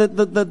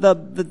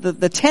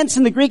the tense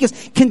in the Greek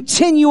is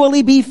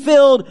continually be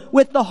filled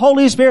with the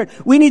Holy Spirit.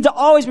 We need to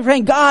always be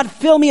praying, God,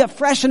 fill me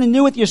afresh and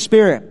anew with your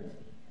Spirit.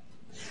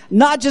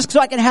 Not just so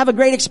I can have a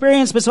great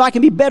experience, but so I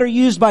can be better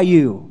used by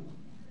you.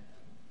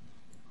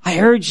 I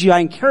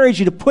encourage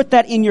you to put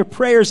that in your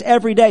prayers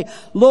every day.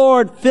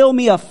 Lord, fill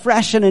me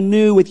afresh and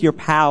anew with your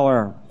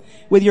power,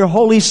 with your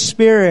Holy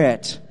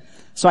Spirit,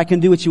 so I can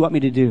do what you want me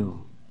to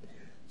do.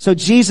 So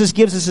Jesus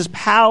gives us his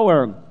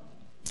power,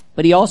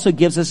 but he also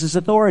gives us his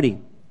authority.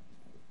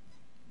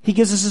 He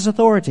gives us his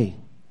authority.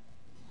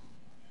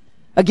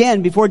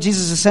 Again, before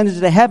Jesus ascended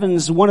to the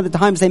heavens, one of the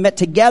times they met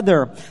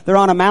together, they're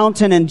on a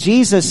mountain, and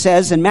Jesus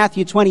says in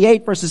Matthew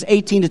 28 verses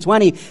 18 to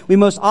 20, we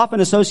most often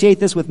associate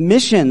this with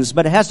missions,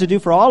 but it has to do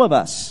for all of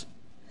us.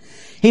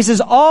 He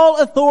says, all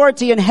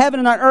authority in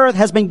heaven and on earth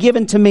has been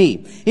given to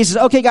me. He says,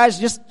 okay guys,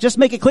 just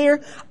make it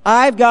clear,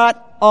 I've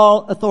got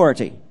all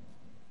authority.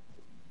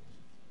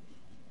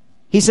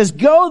 He says,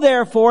 go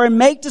therefore and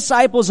make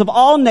disciples of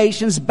all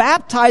nations,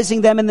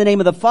 baptizing them in the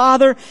name of the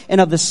Father and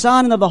of the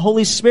Son and of the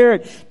Holy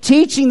Spirit,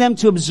 teaching them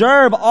to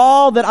observe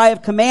all that I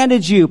have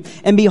commanded you.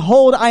 And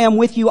behold, I am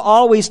with you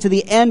always to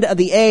the end of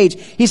the age.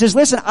 He says,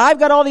 listen, I've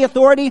got all the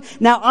authority.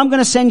 Now I'm going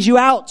to send you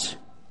out.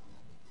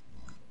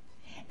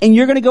 And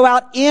you're going to go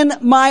out in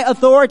my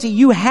authority.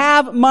 You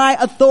have my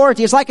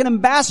authority. It's like an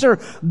ambassador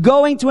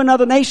going to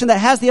another nation that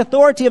has the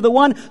authority of the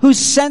one who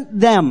sent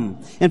them.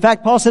 In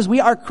fact, Paul says we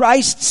are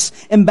Christ's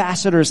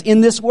ambassadors in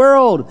this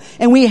world.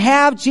 And we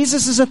have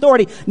Jesus'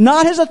 authority.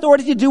 Not his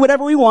authority to do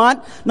whatever we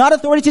want. Not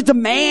authority to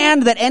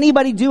demand that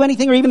anybody do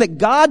anything or even that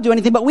God do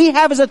anything. But we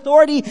have his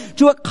authority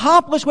to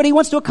accomplish what he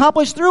wants to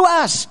accomplish through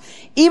us.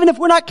 Even if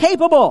we're not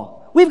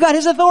capable. We've got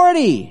his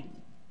authority.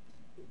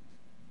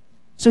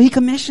 So he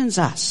commissions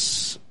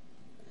us.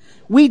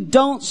 We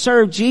don't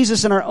serve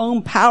Jesus in our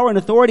own power and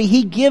authority.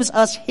 He gives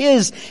us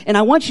his. And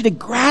I want you to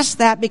grasp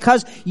that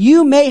because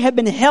you may have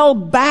been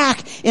held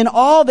back in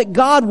all that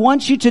God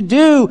wants you to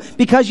do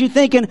because you're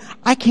thinking,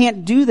 I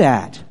can't do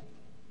that.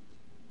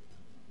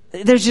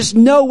 There's just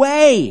no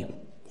way.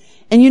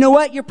 And you know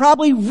what? You're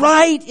probably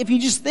right if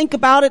you just think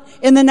about it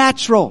in the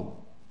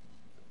natural.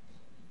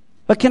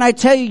 But can I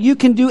tell you, you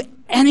can do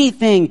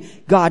anything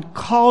God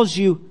calls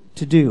you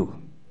to do,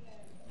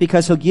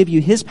 because he'll give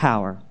you his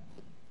power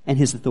and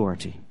his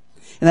authority.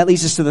 And that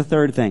leads us to the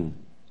third thing.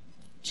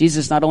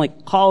 Jesus not only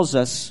calls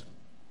us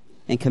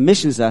and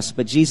commissions us,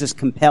 but Jesus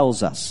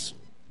compels us.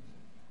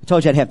 I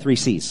told you I'd have 3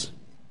 C's.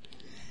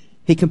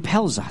 He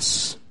compels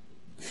us.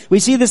 We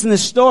see this in the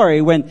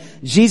story when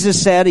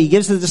Jesus said he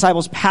gives the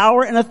disciples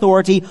power and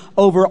authority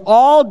over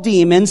all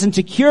demons and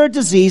to cure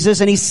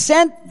diseases, and he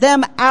sent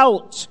them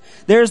out.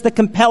 There's the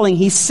compelling.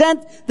 He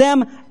sent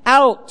them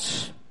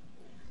out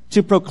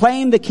to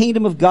proclaim the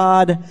kingdom of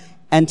God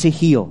and to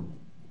heal.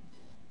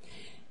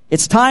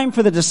 It's time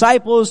for the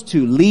disciples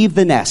to leave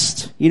the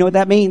nest. You know what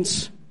that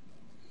means?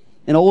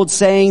 An old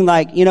saying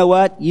like, you know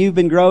what? You've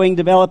been growing,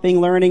 developing,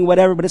 learning,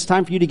 whatever, but it's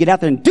time for you to get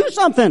out there and do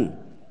something.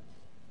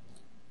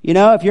 You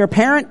know, if you're a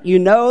parent, you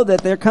know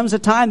that there comes a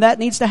time that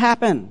needs to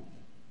happen.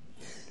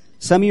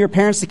 Some of your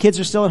parents, the kids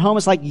are still at home.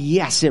 It's like,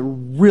 yes, it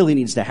really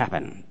needs to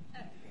happen.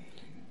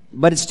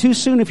 But it's too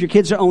soon if your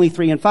kids are only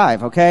 3 and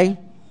 5, okay?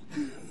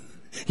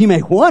 You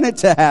may want it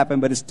to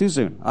happen, but it's too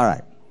soon. All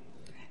right.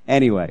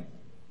 Anyway.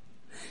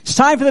 It's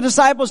time for the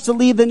disciples to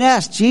leave the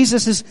nest.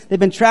 They've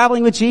been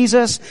traveling with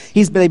Jesus.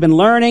 They've been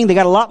learning. They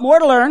got a lot more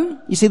to learn.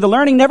 You see, the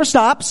learning never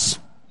stops.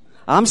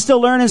 I'm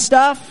still learning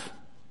stuff.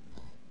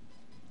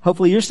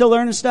 Hopefully you're still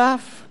learning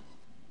stuff.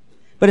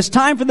 But it's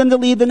time for them to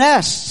leave the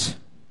nest.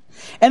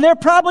 And they're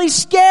probably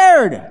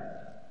scared.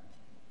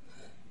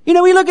 You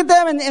know, we look at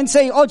them and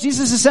say, oh,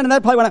 Jesus is sending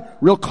that. Probably went out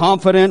real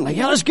confident. Like,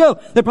 yeah, let's go.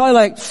 They're probably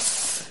like,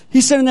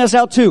 he's sending us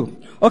out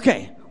too.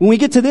 Okay, when we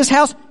get to this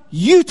house,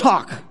 you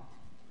talk.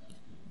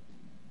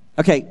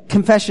 Okay,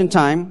 confession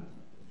time.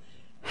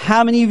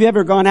 How many of you have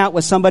ever gone out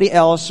with somebody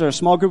else or a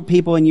small group of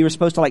people and you were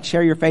supposed to like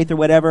share your faith or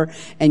whatever,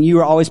 and you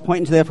were always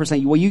pointing to the other person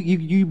saying, well,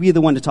 you be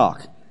the one to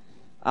talk?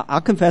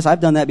 I'll confess, I've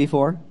done that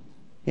before.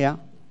 Yeah.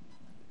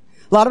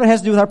 A lot of it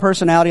has to do with our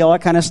personality, all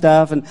that kind of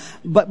stuff.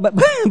 But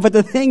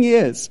the thing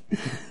is,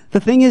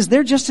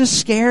 they're just as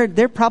scared.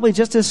 They're probably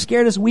just as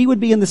scared as we would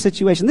be in the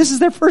situation. This is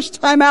their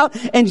first time out,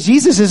 and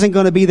Jesus isn't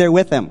going to be there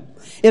with them.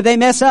 If they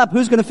mess up,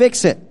 who's going to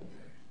fix it?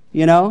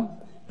 You know?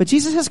 But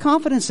Jesus has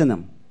confidence in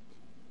them.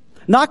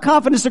 Not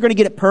confidence they're going to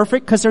get it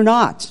perfect, because they're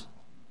not.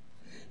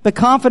 But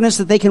confidence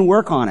that they can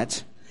work on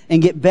it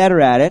and get better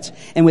at it.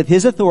 And with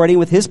his authority,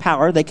 with his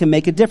power, they can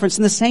make a difference.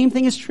 And the same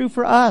thing is true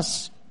for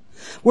us.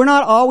 We're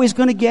not always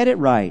going to get it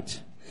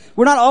right.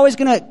 We're not always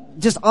going to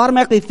just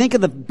automatically think of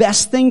the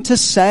best thing to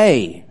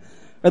say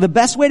or the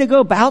best way to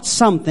go about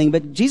something.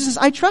 But Jesus,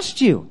 I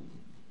trust you.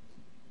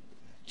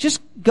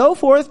 Just go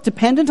forth,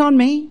 dependent on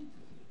me,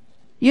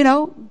 you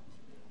know,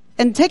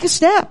 and take a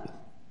step.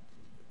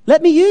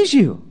 Let me use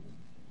you.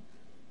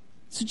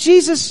 So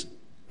Jesus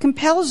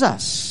compels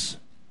us.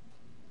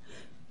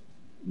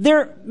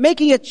 They're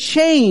making a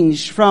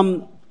change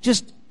from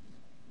just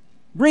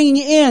bringing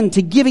in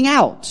to giving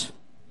out.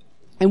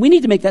 And we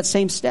need to make that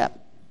same step.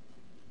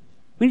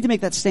 We need to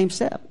make that same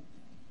step.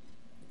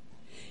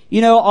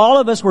 You know, all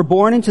of us were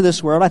born into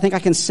this world. I think I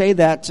can say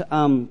that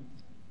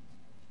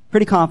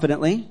pretty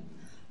confidently.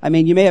 I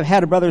mean, you may have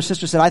had a brother or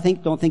sister said,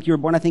 don't think you were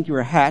born, I think you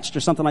were hatched or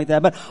something like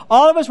that. But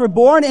all of us were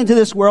born into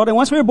this world. And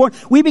once we were born,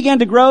 we began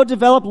to grow,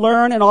 develop,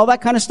 learn, and all that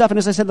kind of stuff. And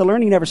as I said, the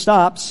learning never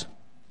stops.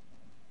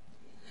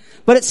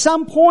 But at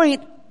some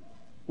point,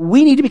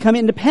 we need to become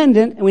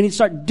independent and we need to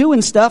start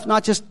doing stuff,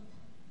 not just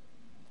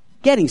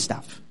getting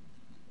stuff.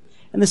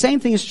 And the same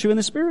thing is true in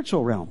the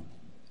spiritual realm.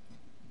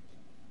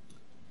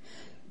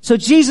 So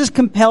Jesus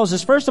compels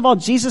us. First of all,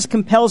 Jesus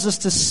compels us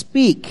to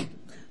speak,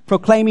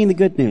 proclaiming the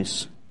good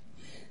news.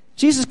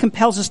 Jesus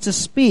compels us to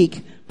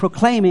speak,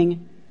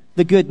 proclaiming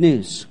the good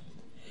news.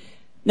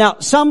 Now,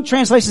 some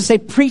translations say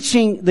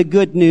preaching the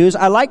good news.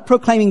 I like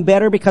proclaiming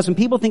better because when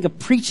people think of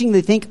preaching,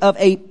 they think of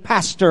a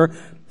pastor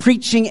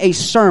preaching a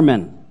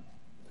sermon.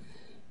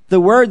 The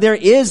word there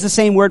is the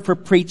same word for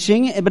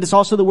preaching, but it's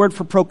also the word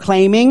for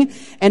proclaiming,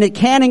 and it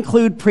can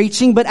include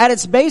preaching, but at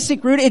its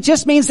basic root, it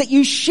just means that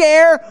you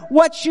share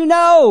what you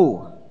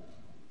know.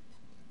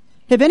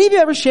 Have any of you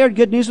ever shared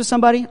good news with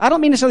somebody? I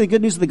don't mean necessarily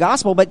good news of the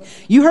gospel, but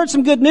you heard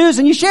some good news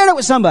and you shared it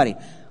with somebody.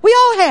 We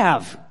all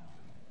have.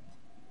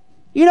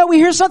 You know, we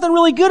hear something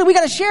really good and we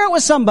got to share it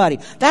with somebody.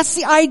 That's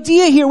the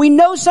idea here. We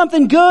know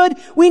something good.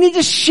 We need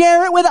to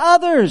share it with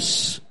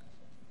others.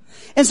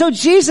 And so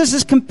Jesus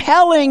is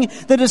compelling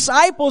the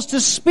disciples to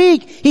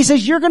speak. He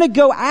says, you're going to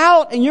go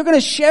out and you're going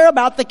to share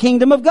about the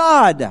kingdom of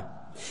God.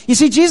 You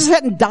see, Jesus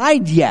hadn't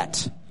died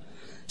yet.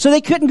 So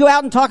they couldn't go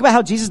out and talk about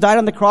how Jesus died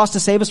on the cross to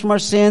save us from our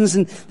sins,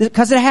 and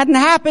because it hadn't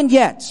happened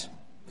yet.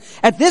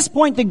 At this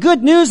point, the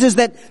good news is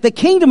that the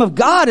kingdom of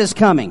God is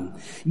coming.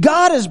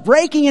 God is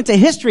breaking into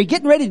history,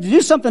 getting ready to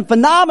do something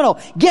phenomenal.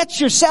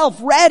 Get yourself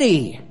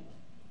ready.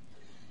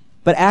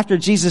 But after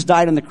Jesus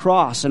died on the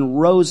cross and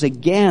rose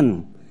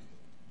again,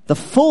 the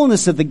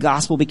fullness of the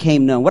gospel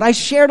became known. What I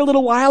shared a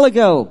little while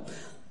ago,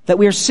 that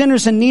we are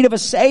sinners in need of a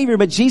Savior,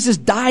 but Jesus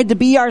died to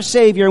be our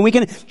Savior, and we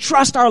can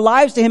trust our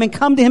lives to Him and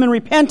come to Him in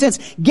repentance,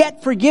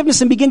 get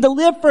forgiveness, and begin to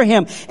live for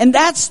Him. And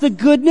that's the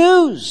good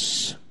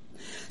news.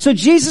 So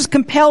Jesus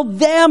compelled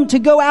them to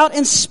go out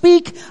and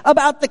speak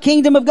about the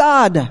kingdom of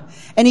God.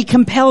 And he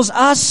compels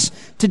us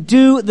to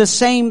do the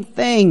same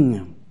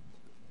thing.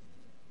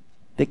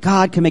 That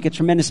God can make a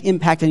tremendous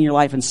impact in your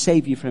life and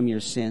save you from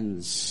your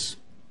sins.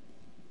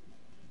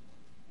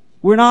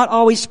 We're not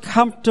always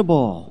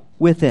comfortable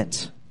with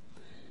it.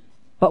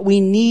 But we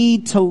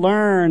need to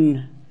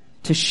learn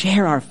to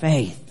share our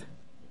faith.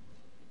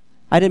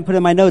 I didn't put it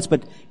in my notes,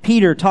 but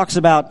Peter talks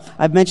about,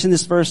 I've mentioned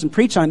this verse and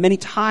preached on it many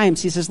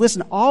times. He says,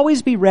 listen,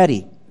 always be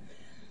ready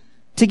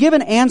to give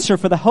an answer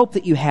for the hope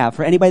that you have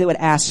for anybody that would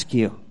ask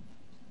you.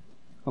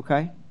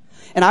 Okay?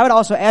 And I would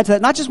also add to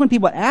that, not just when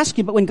people ask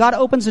you, but when God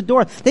opens the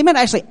door, they might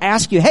actually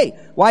ask you, hey,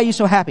 why are you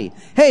so happy?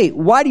 Hey,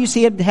 why do you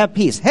seem to have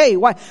peace? Hey,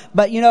 why?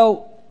 But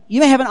you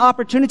may have an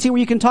opportunity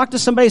where you can talk to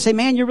somebody and say,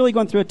 man, you're really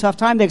going through a tough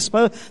time. They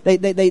explain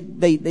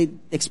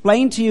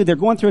to you they're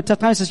going through a tough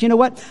time. It says, you know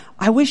what?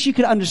 I wish you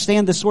could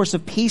understand the source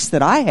of peace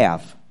that I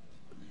have.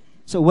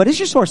 So what is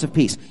your source of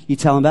peace? You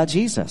tell them about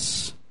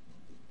Jesus.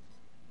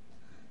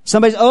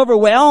 Somebody's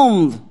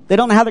overwhelmed. They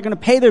don't know how they're going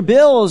to pay their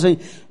bills. And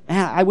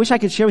I wish I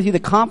could share with you the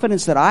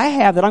confidence that I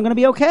have that I'm going to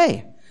be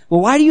okay.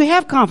 Well, why do you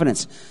have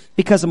confidence?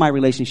 Because of my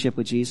relationship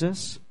with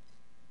Jesus.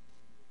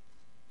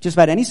 Just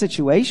about any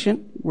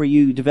situation where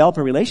you develop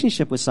a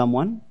relationship with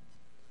someone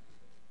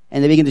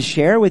and they begin to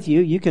share with you,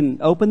 you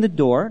can open the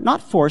door,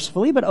 not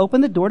forcefully, but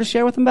open the door to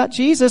share with them about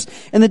Jesus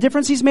and the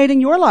difference he's made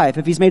in your life,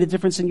 if he's made a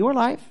difference in your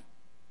life.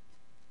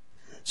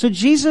 So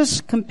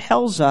Jesus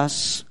compels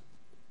us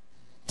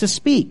to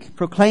speak,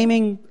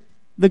 proclaiming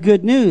the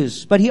good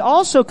news, but he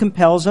also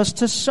compels us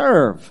to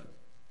serve.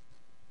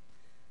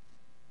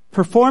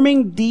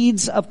 Performing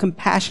deeds of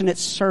compassionate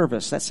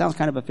service. That sounds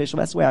kind of official.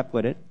 That's the way I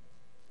put it.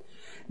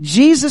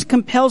 Jesus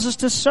compels us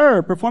to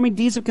serve, performing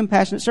deeds of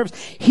compassionate service.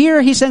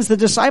 Here he sends the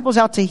disciples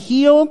out to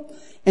heal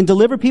and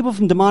deliver people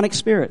from demonic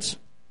spirits.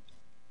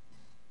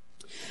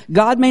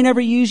 God may never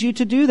use you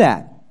to do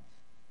that.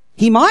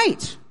 He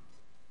might.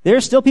 There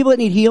are still people that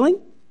need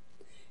healing,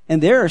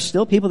 and there are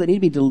still people that need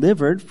to be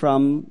delivered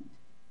from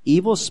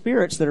evil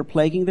spirits that are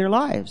plaguing their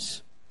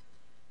lives.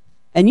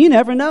 And you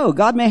never know.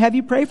 God may have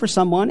you pray for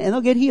someone and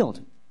they'll get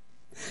healed.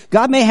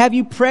 God may have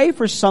you pray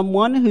for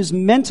someone who's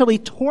mentally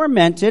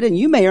tormented, and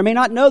you may or may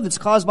not know that's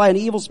caused by an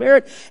evil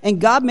spirit,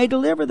 and God may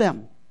deliver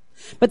them.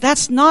 But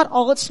that's not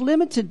all it's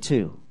limited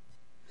to.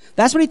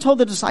 That's what he told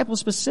the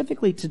disciples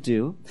specifically to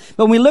do.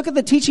 But when we look at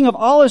the teaching of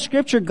all of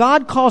Scripture,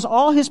 God calls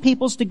all his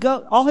people to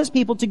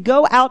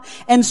go out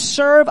and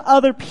serve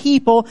other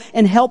people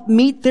and help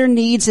meet their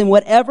needs in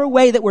whatever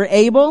way that we're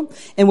able,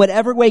 in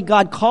whatever way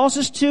God calls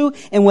us to,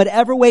 in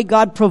whatever way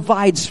God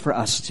provides for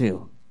us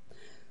to.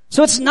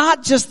 So it's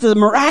not just the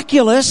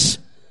miraculous,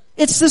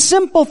 it's the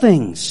simple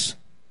things.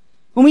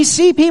 When we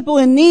see people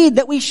in need,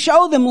 that we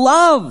show them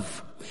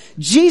love.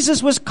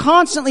 Jesus was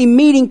constantly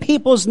meeting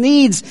people's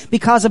needs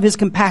because of his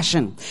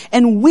compassion.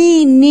 And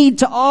we need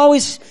to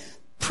always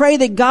pray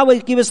that God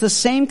would give us the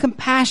same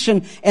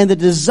compassion and the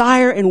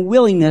desire and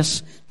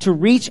willingness to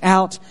reach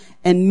out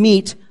and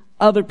meet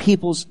other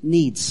people's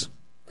needs.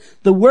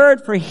 The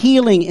word for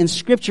healing in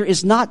Scripture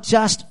is not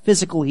just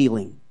physical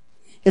healing.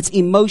 It's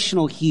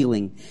emotional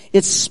healing.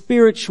 It's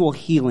spiritual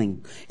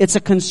healing. It's a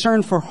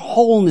concern for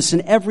wholeness in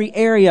every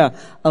area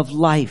of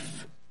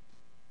life.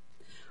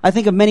 I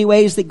think of many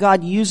ways that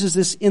God uses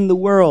this in the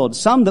world,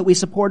 some that we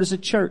support as a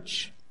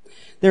church.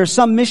 There are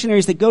some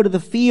missionaries that go to the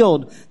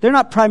field. They're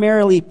not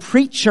primarily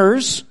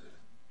preachers.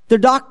 They're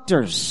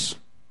doctors.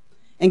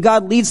 And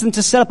God leads them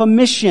to set up a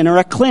mission or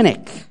a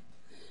clinic.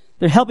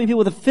 They're helping people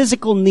with a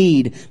physical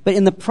need, but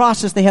in the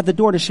process they have the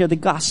door to share the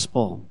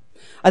gospel.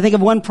 I think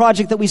of one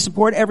project that we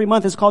support every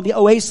month. It's called the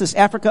Oasis,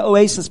 Africa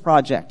Oasis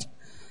Project.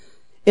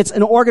 It's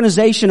an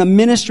organization, a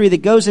ministry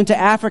that goes into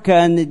Africa,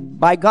 and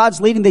by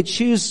God's leading, they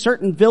choose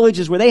certain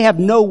villages where they have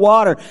no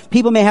water.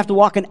 People may have to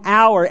walk an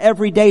hour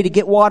every day to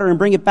get water and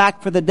bring it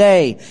back for the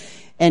day.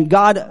 And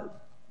God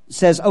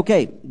says,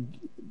 okay,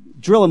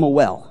 drill them a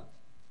well.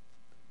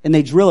 And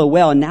they drill a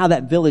well, and now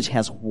that village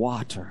has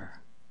water.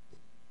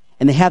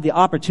 And they have the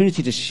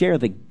opportunity to share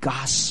the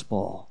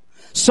gospel.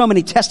 So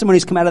many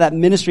testimonies come out of that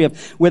ministry of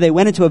where they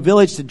went into a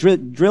village to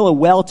drill a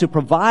well to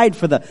provide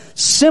for the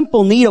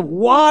simple need of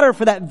water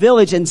for that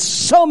village. And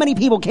so many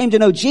people came to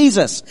know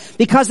Jesus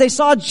because they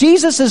saw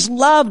Jesus'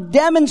 love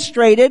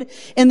demonstrated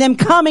in them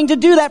coming to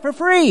do that for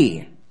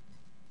free.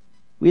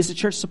 We as a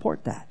church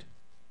support that.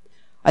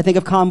 I think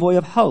of Convoy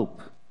of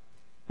Hope.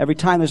 Every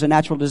time there's a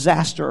natural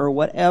disaster or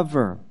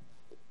whatever,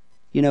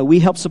 we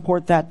help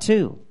support that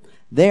too.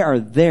 They are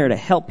there to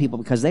help people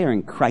because they are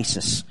in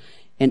crisis.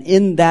 And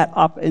in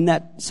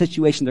that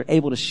situation, they're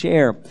able to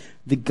share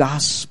the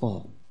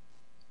gospel.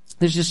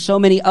 There's just so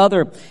many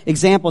other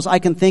examples I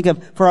can think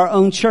of for our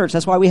own church.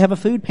 That's why we have a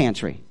food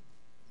pantry.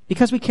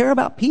 Because we care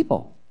about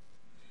people.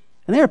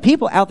 And there are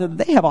people out there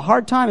that they have a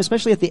hard time,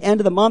 especially at the end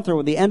of the month or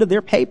at the end of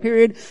their pay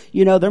period.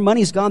 Their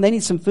money's gone. They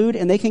need some food,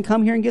 and they can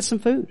come here and get some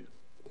food.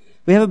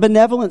 We have a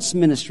benevolence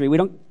ministry.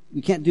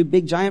 We can't do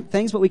big giant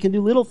things, but we can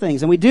do little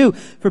things. And we do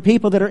for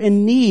people that are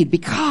in need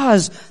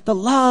because the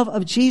love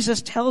of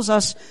Jesus tells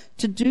us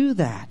to do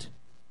that.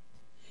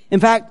 In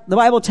fact, the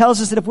Bible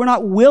tells us that if we're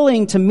not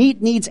willing to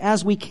meet needs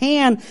as we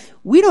can,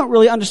 we don't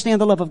really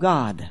understand the love of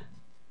God.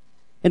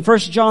 In 1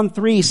 John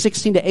 3,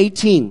 16 to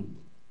 18,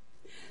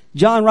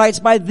 John writes,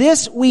 "By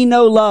this we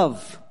know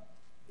love,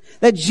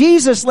 that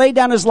Jesus laid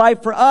down his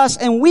life for us,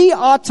 and we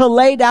ought to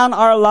lay down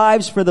our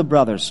lives for the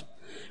brothers."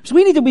 So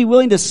we need to be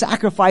willing to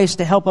sacrifice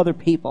to help other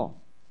people.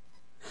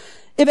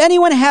 If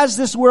anyone has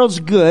this world's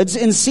goods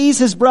and sees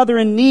his brother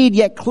in need,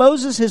 yet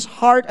closes his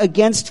heart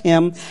against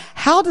him,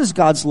 how does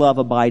God's love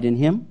abide in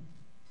him?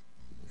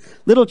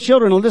 Little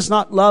children, let us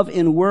not love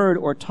in word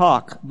or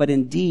talk, but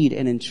in deed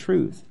and in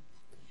truth.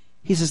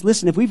 He says,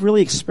 listen, if we've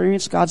really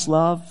experienced God's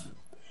love,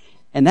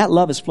 and that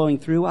love is flowing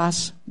through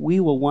us, we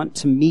will want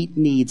to meet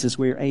needs as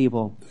we're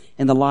able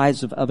in the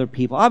lives of other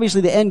people.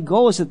 Obviously, the end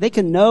goal is that they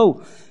can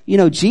know,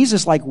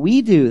 Jesus like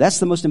we do. That's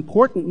the most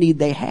important need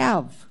they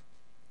have.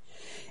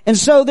 And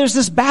so there's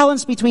this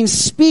balance between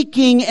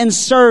speaking and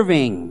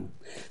serving,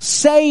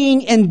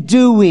 saying and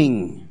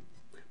doing,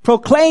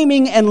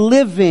 proclaiming and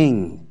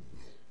living.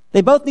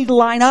 They both need to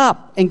line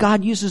up, and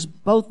God uses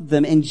both of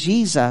them, and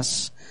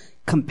Jesus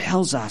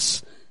compels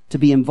us to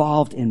be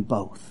involved in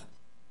both.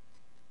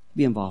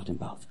 Be involved in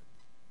both.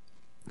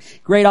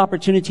 Great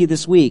opportunity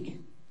this week.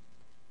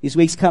 These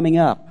weeks coming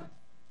up,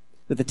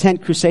 with the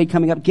Tent Crusade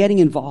coming up, getting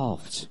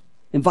involved,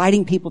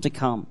 inviting people to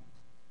come.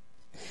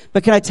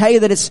 But can I tell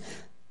you that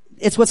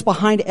it's what's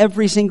behind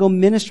every single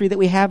ministry that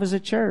we have as a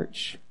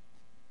church.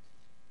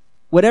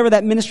 Whatever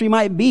that ministry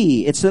might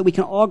be, it's so that we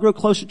can all grow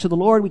closer to the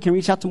Lord. We can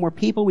reach out to more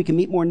people. We can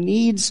meet more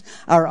needs,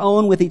 our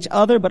own with each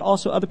other, but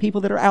also other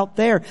people that are out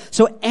there.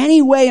 So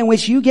any way in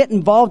which you get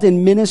involved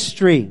in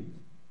ministry,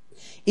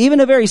 even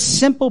a very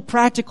simple,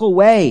 practical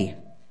way,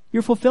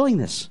 you're fulfilling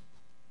this.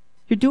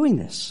 You're doing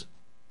this.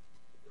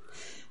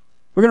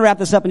 We're going to wrap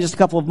this up in just a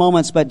couple of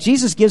moments, but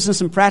Jesus gives us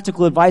some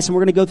practical advice, and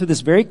we're going to go through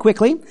this very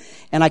quickly,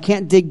 and I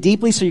can't dig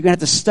deeply, so you're going to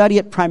have to study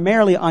it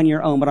primarily on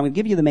your own, but I'm going to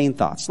give you the main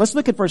thoughts. Let's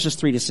look at verses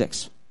 3 to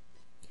 6.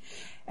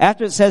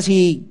 After it says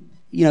he,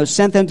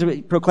 sent them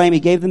to proclaim, he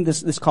gave them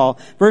this call.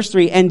 Verse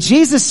 3, "And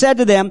Jesus said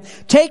to them,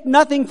 take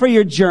nothing for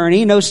your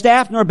journey, no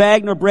staff, nor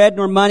bag, nor bread,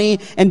 nor money,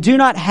 and do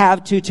not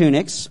have 2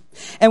 tunics.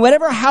 And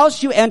whatever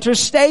house you enter,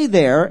 stay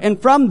there, and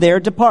from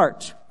there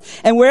depart.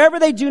 And wherever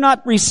they do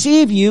not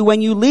receive you,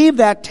 when you leave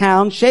that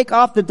town, shake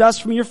off the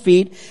dust from your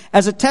feet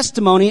as a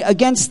testimony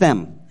against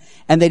them."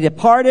 And they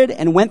departed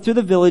and went through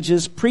the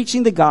villages,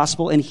 preaching the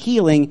gospel and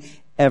healing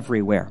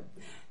everywhere.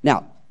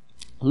 Now,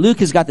 Luke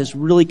has got this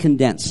really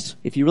condensed.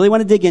 If you really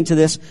want to dig into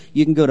this,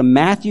 you can go to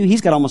Matthew.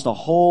 He's got almost a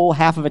whole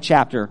half of a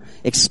chapter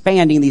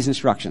expanding these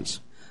instructions.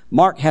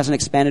 Mark has an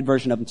expanded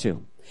version of them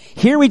too.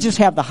 Here we just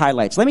have the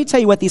highlights. Let me tell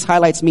you what these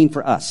highlights mean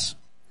for us.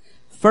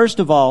 First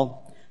of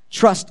all,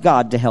 trust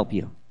God to help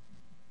you.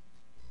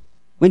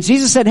 When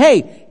Jesus said,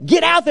 hey,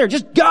 get out there,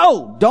 just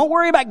go. Don't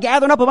worry about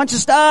gathering up a bunch of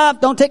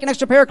stuff. Don't take an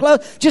extra pair of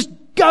clothes. Just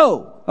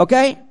go,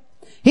 okay?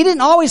 He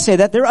didn't always say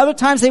that. There were other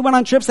times they went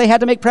on trips, they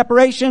had to make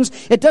preparations.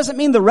 It doesn't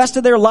mean the rest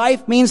of their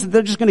life means that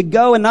they're just going to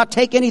go and not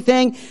take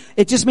anything.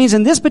 It just means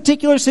in this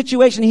particular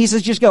situation, he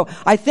says, just go.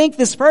 I think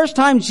this first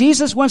time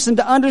Jesus wants them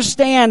to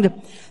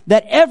understand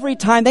that every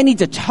time they need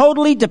to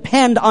totally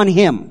depend on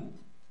him.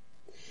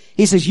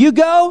 He says, you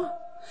go,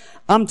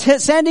 I'm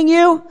sending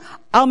you,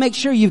 I'll make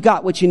sure you've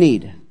got what you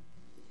need.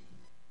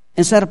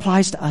 And so that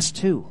applies to us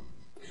too.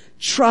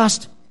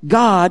 Trust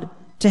God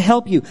to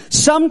help you.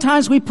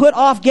 Sometimes we put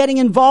off getting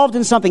involved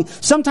in something.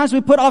 Sometimes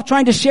we put off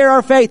trying to share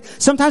our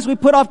faith. Sometimes we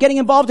put off getting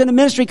involved in a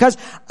ministry because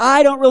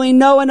I don't really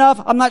know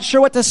enough. I'm not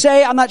sure what to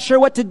say. I'm not sure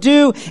what to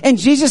do. And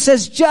Jesus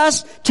says,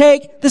 just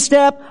take the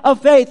step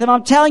of faith. If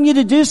I'm telling you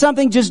to do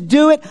something, just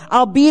do it.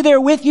 I'll be there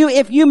with you.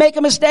 If you make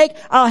a mistake,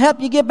 I'll help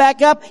you get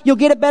back up. You'll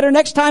get it better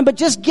next time, but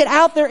just get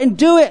out there and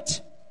do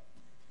it.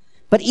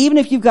 But even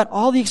if you've got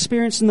all the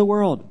experience in the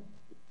world,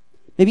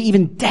 maybe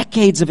even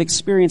decades of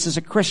experience as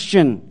a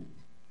Christian,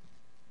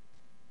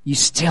 you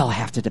still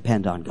have to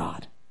depend on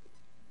God.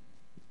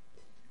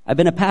 I've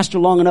been a pastor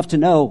long enough to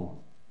know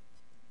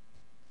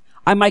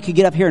I might could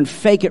get up here and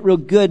fake it real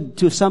good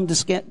to some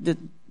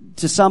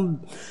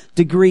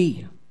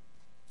degree.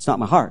 It's not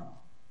my heart.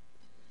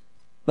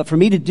 But for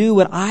me to do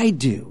what I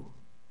do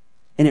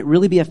and it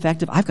really be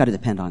effective, I've got to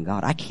depend on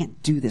God. I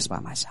can't do this by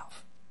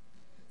myself.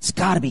 It's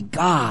got to be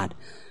God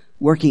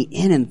working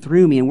in and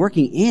through me and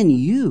working in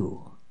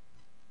you.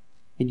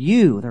 And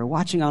you that are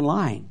watching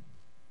online.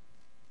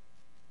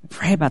 I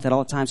pray about that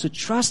all the time. So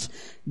trust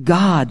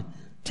God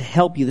to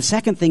help you. The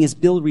second thing is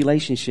build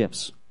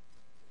relationships.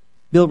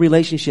 Build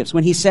relationships.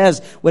 When he says,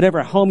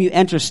 whatever home you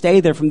enter, stay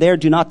there. From there,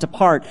 do not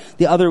depart.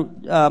 The other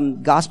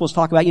Gospels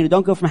talk about,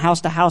 don't go from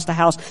house to house to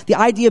house. The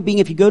idea being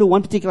if you go to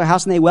one particular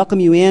house and they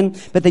welcome you in,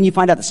 but then you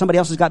find out that somebody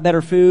else has got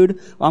better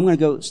food, well, I'm going to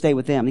go stay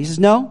with them. And he says,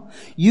 no,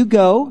 you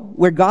go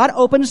where God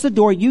opens the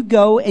door, you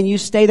go and you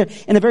stay there.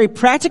 In a very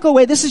practical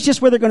way, this is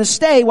just where they're going to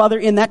stay while they're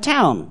in that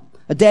town.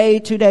 A day,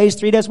 2 days,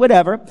 3 days,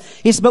 whatever.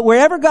 He says, but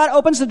wherever God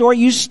opens the door,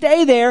 you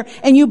stay there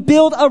and you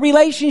build a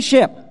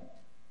relationship.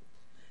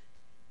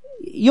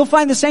 You'll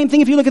find the same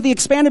thing if you look at the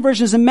expanded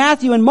versions in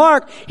Matthew and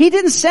Mark. He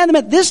didn't send them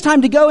at this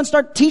time to go and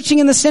start teaching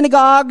in the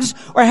synagogues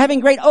or having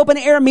great open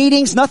air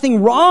meetings.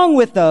 Nothing wrong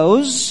with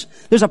those.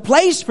 There's a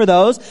place for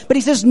those. But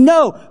he says,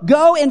 no,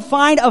 go and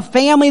find a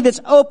family that's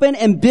open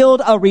and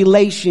build a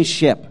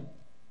relationship.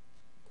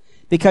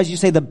 Because you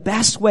say the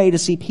best way to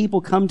see people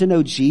come to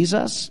know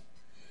Jesus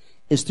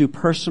is through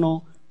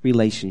personal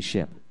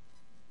relationship.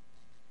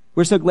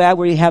 We're so glad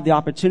we have the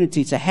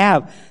opportunity to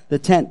have the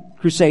tent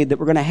crusade that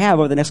we're going to have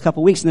over the next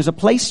couple of weeks. And there's a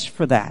place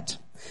for that.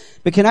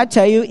 But can I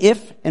tell you,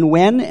 if and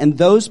when and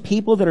those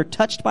people that are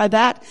touched by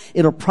that,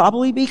 it'll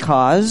probably be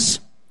because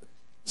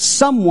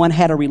someone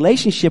had a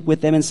relationship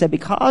with them and said,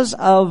 because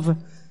of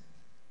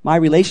my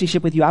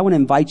relationship with you, I want to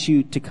invite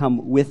you to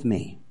come with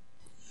me.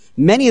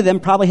 Many of them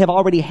probably have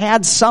already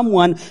had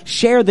someone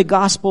share the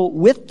gospel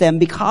with them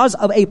because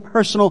of a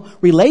personal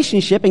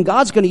relationship, and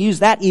God's going to use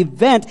that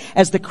event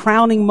as the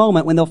crowning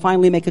moment when they'll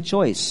finally make a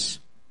choice.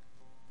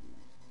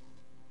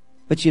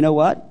 But you know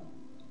what?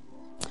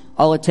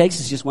 All it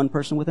takes is just one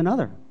person with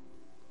another.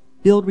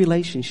 Build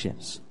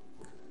relationships.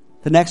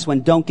 The next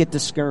one, don't get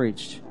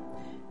discouraged.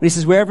 When he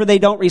says, wherever they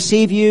don't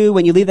receive you,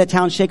 when you leave that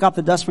town, shake off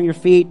the dust from your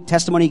feet,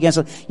 testimony against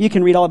them. You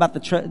can read all about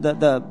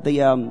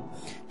the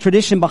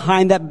tradition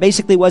behind that.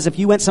 Basically was if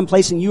you went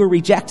someplace and you were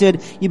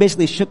rejected, you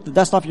basically shook the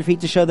dust off your feet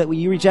to show that when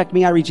you reject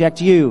me, I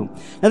reject you.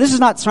 Now this is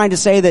not trying to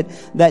say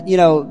that, you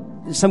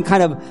know, some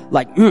kind of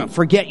like,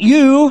 forget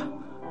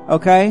you,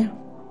 okay?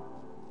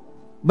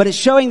 But it's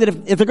showing that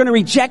if they're going to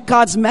reject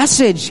God's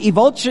message,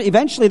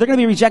 eventually they're going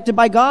to be rejected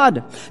by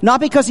God. Not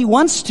because he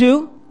wants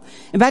to.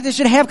 In fact, it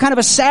should have kind of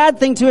a sad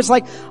thing to it. It's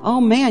like,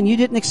 oh man, you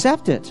didn't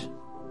accept it.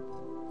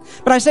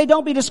 But I say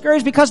don't be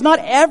discouraged because not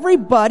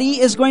everybody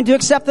is going to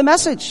accept the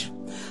message.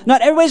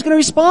 Not everybody's going to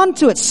respond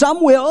to it.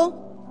 Some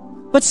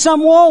will, but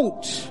some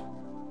won't.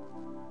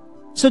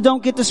 So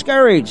don't get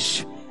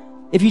discouraged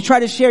if you try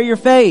to share your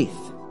faith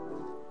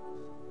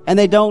and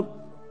they don't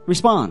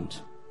respond.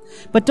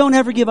 But don't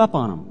ever give up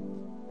on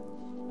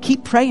them.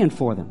 Keep praying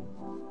for them.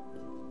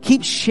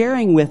 Keep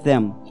sharing with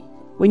them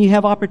when you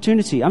have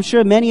opportunity. I'm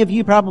sure many of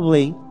you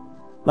probably,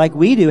 like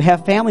we do,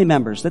 have family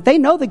members that they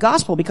know the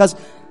gospel because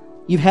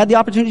you've had the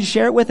opportunity to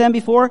share it with them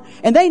before,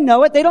 and they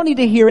know it. They don't need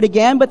to hear it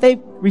again, but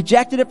they've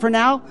rejected it for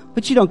now.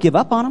 But you don't give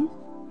up on them.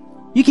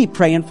 You keep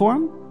praying for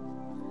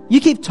them. You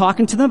keep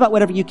talking to them about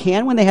whatever you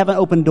can when they have an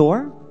open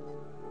door.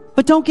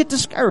 But don't get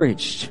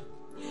discouraged.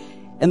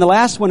 And the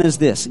last one is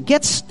this.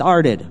 Get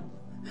started.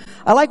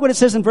 I like what it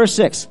says in verse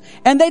 6.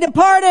 And they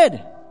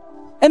departed,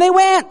 and they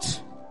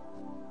went,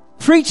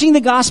 preaching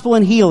the gospel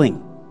and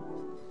healing.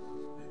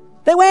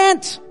 They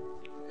went.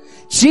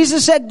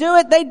 Jesus said, do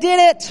it. They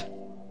did it.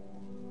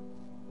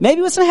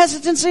 Maybe with some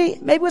hesitancy,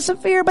 maybe with some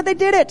fear, but they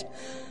did it.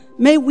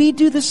 May we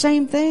do the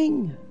same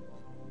thing.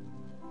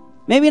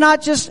 Maybe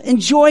not just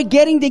enjoy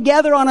getting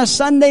together on a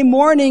Sunday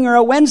morning or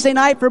a Wednesday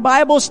night for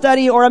Bible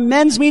study or a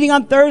men's meeting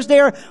on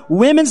Thursday or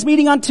women's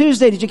meeting on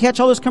Tuesday. Did you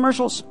catch all those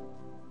commercials?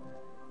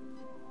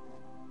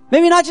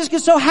 Maybe not just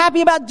get so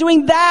happy about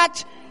doing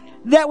that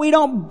we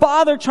don't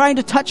bother trying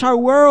to touch our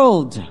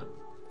world.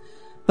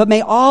 But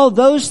may all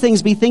those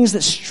things be things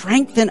that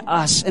strengthen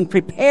us and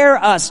prepare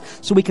us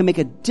so we can make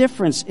a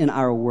difference in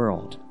our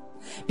world.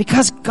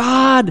 Because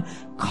God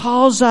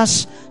calls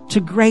us to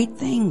great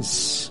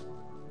things.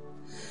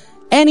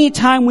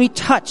 Anytime we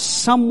touch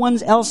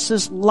someone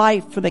else's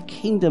life for the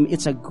kingdom,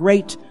 it's a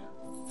great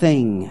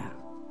thing.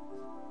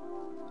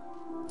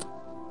 I'm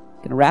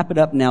going to wrap it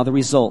up now, the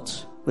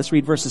result. Let's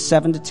read verses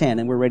 7 to 10,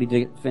 and we're ready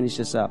to finish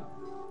this up.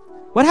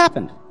 What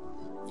happened?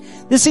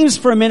 This seems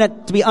for a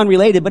minute to be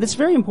unrelated, but it's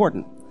very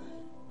important.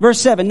 Verse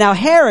 7, now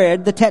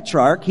Herod the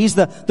Tetrarch, he's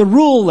the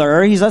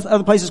ruler, he's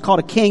other places called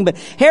a king, but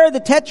Herod the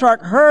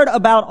Tetrarch heard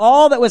about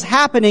all that was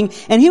happening,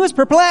 and he was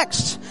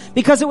perplexed,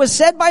 because it was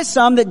said by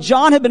some that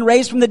John had been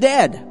raised from the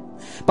dead,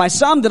 by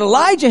some that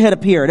Elijah had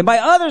appeared, and by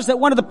others that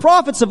one of the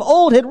prophets of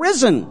old had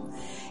risen.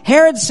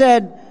 Herod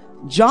said,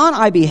 John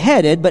I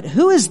beheaded, but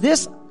who is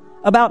this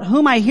about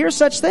whom I hear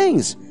such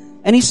things?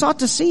 And he sought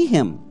to see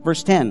him.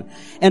 Verse 10.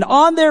 And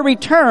on their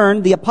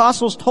return, the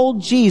apostles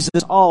told Jesus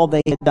all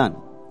they had done.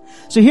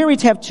 So here we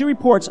have two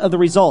reports of the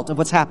result of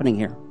what's happening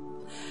here.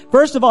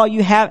 First of all,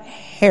 you have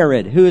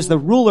Herod, who is the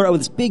ruler of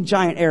this big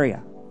giant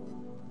area.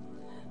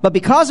 But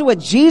because of what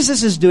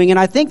Jesus is doing, and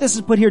I think this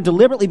is put here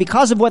deliberately,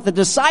 because of what the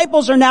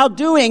disciples are now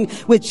doing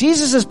with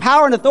Jesus'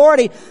 power and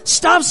authority,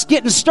 stuff's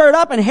getting stirred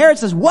up, and Herod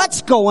says,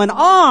 what's going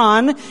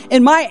on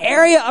in my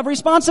area of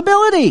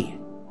responsibility?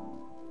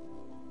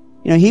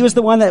 You know, he was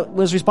the one that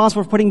was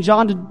responsible for putting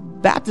John the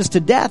Baptist to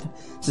death.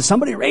 So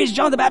somebody raised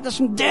John the Baptist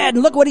from dead,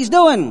 and look what he's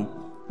doing.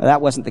 Well,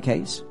 that wasn't the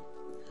case.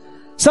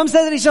 Some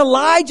said that he said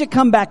Elijah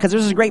come back, because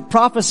there's this great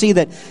prophecy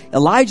that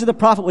Elijah the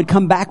prophet would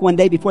come back one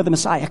day before the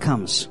Messiah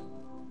comes.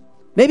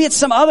 Maybe it's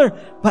some other,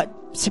 but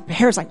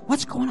Herod's like,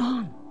 what's going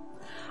on?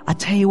 I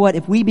tell you what,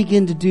 if we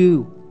begin to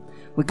do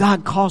what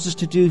God calls us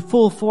to do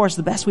full force,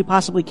 the best we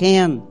possibly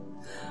can,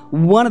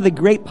 one of the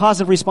great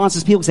positive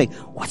responses people say,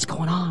 what's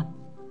going on?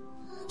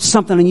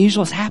 Something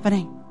unusual is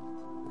happening.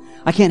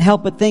 I can't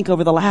help but think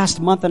over the last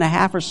month and a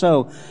half or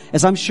so,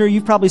 as I'm sure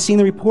you've probably seen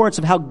the reports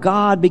of how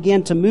God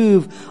began to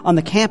move on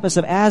the campus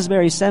of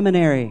Asbury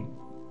Seminary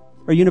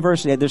or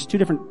University. There's two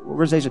different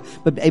organizations,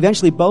 but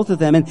eventually both of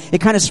them. And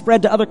it kind of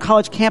spread to other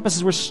college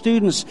campuses where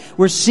students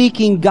were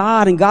seeking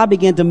God, and God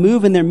began to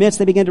move in their midst.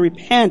 They began to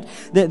repent.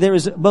 There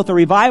was both a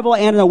revival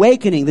and an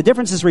awakening. The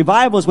difference is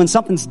revival is when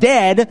something's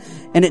dead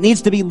and it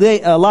needs to be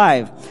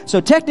alive.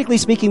 So technically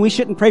speaking, we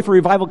shouldn't pray for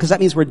revival because that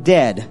means we're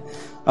dead.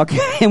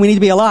 Okay? And we need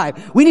to be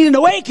alive. We need an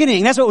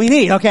awakening. That's what we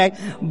need. Okay?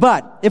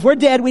 But if we're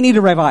dead, we need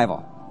a revival.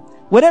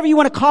 Whatever you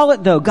want to call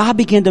it though, God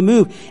began to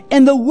move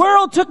and the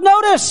world took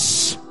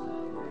notice.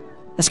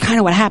 That's kind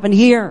of what happened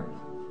here.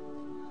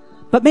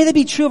 But may that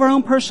be true of our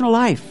own personal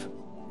life.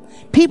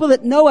 People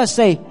that know us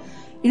say,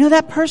 you know,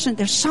 that person,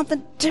 there's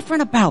something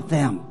different about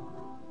them.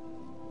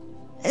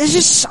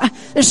 There's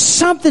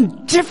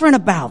something different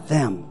about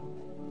them.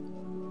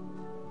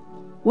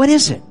 What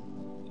is it?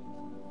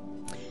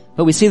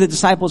 But we see the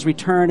disciples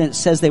return and it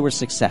says they were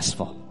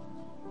successful.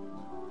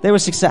 They were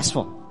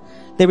successful.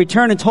 They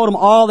returned and told them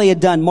all they had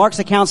done. Mark's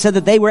account said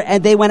that they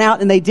went out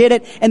and they did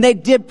it, and they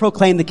did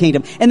proclaim the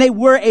kingdom, and they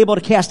were able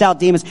to cast out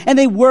demons, and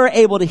they were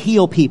able to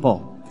heal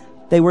people.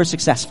 They were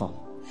successful.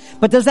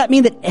 But does that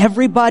mean that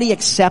everybody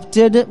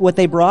accepted what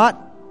they brought?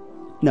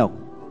 No.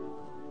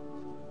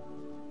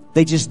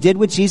 They just did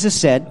what Jesus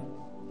said,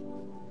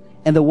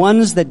 and the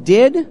ones that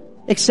did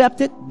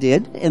accept it,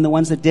 did, and the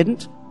ones that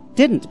didn't,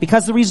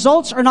 because the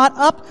results are not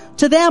up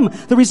to them.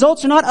 The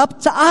results are not up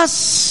to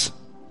us.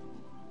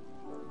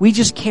 We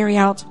just carry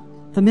out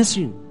the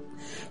mission.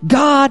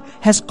 God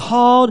has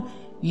called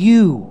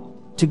you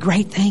to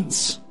great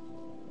things.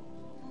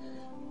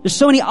 There's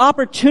so many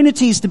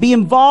opportunities to be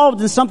involved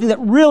in something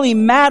that really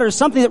matters,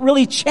 something that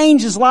really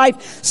changes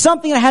life,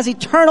 something that has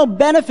eternal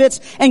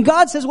benefits. And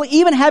God says we'll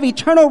even have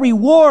eternal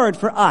reward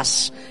for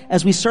us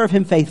as we serve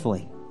Him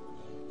faithfully.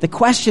 The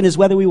question is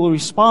whether we will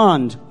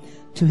respond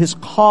to His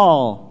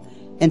call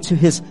and to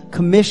His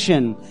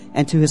commission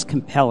and to His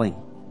compelling.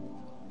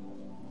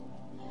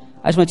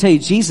 I just want to tell you,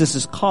 Jesus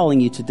is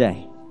calling you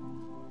today.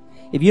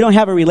 If you don't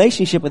have a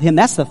relationship with Him,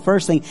 that's the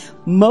first thing.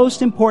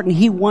 Most important,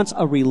 He wants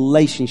a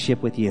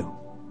relationship with you.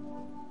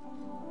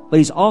 But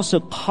He's also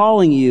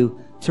calling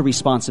you to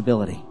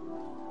responsibility.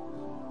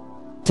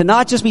 To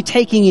not just be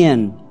taking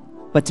in,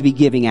 but to be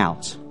giving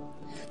out.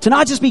 To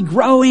not just be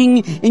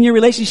growing in your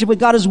relationship with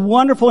God, as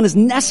wonderful and as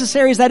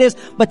necessary as that is,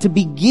 but to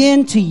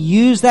begin to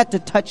use that to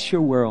touch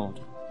your world.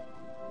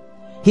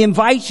 He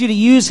invites you to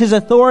use His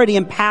authority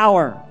and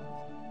power,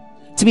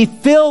 to be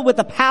filled with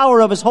the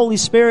power of His Holy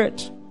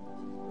Spirit.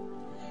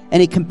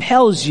 And He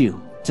compels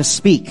you to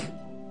speak.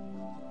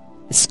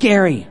 It's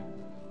scary,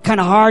 kind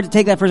of hard to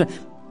take that first,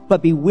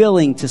 but be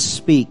willing to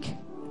speak.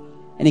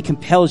 And He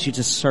compels you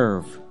to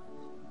serve.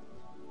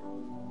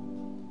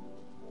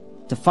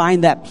 To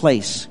find that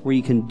place where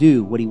you can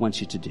do what He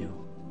wants you to do.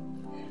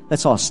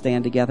 Let's all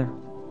stand together.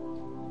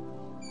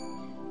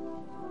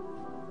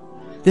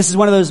 This is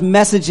one of those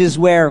messages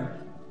where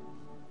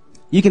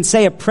you can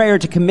say a prayer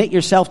to commit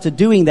yourself to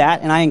doing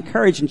that, and I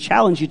encourage and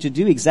challenge you to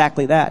do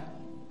exactly that.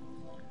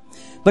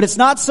 But it's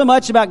not so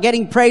much about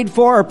getting prayed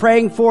for or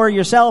praying for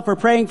yourself or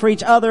praying for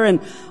each other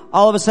and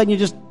all of a sudden you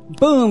just,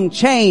 boom,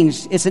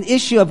 changed. It's an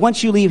issue of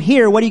once you leave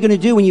here, what are you going to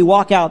do when you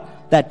walk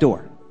out that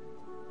door?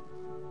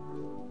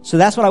 So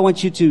that's what I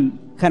want you to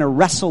kind of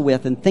wrestle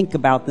with and think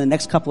about in the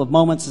next couple of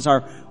moments as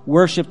our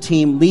worship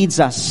team leads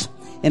us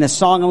in a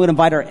song. I'm going to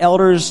invite our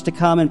elders to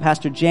come, and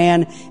Pastor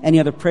Jan, any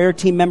other prayer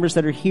team members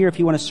that are here if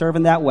you want to serve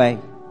in that way.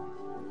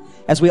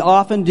 As we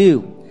often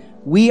do,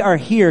 we are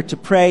here to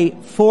pray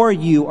for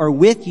you or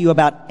with you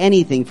about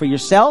anything, for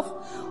yourself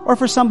or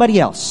for somebody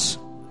else.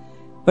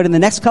 But in the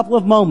next couple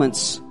of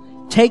moments,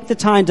 take the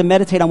time to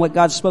meditate on what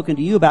God's spoken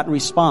to you about and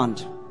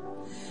respond.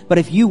 But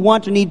if you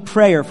want or need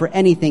prayer for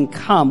anything,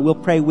 come. We'll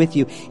pray with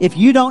you. If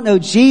you don't know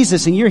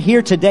Jesus and you're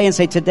here today and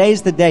say,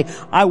 today's the day,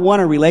 I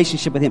want a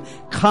relationship with Him,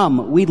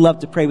 come. We'd love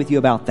to pray with you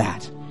about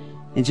that.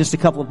 In just a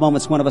couple of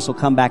moments, one of us will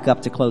come back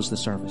up to close the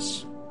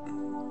service.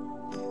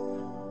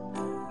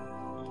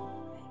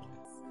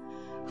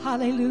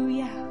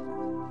 Hallelujah.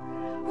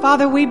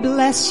 Father, we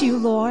bless you,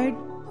 Lord.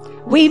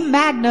 We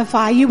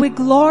magnify you. We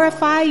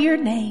glorify your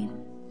name.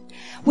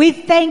 We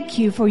thank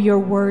you for your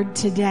word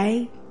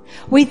today.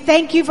 We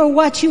thank you for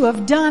what you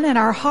have done in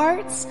our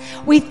hearts.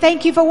 We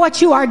thank you for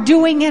what you are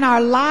doing in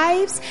our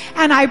lives.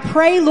 And I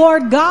pray,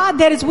 Lord God,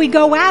 that as we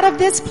go out of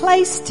this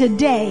place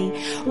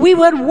today, we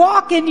would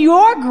walk in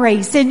your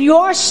grace, in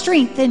your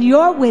strength, in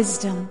your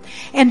wisdom.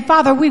 And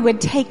Father, we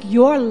would take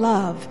your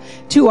love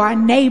to our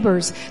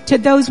neighbors, to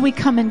those we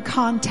come in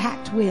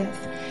contact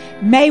with.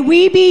 May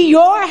we be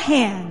your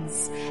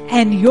hands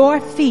and your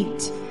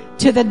feet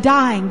to the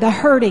dying, the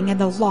hurting, and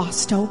the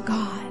lost, oh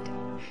God.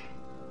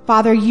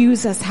 Father,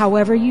 use us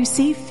however you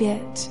see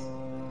fit.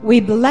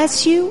 We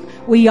bless you,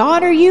 we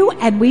honor you,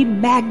 and we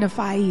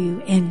magnify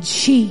you in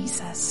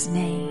Jesus'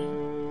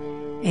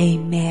 name.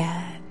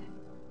 Amen.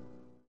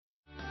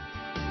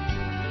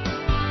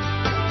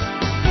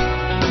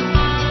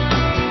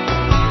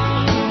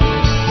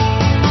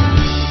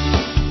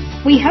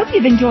 We hope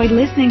you've enjoyed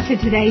listening to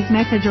today's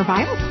message or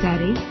Bible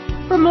study.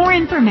 For more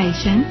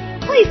information,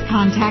 please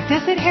contact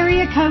us at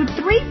area code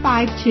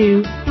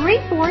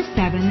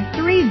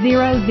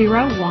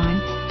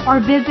 352-347-3001 or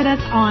visit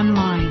us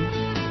online.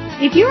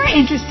 If you are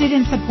interested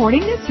in supporting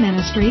this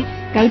ministry,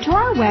 go to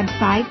our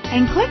website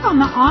and click on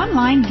the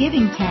Online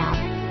Giving tab.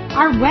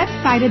 Our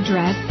website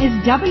address is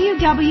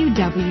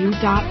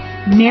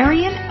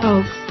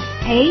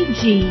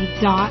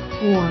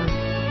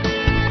www.marionoaksag.org.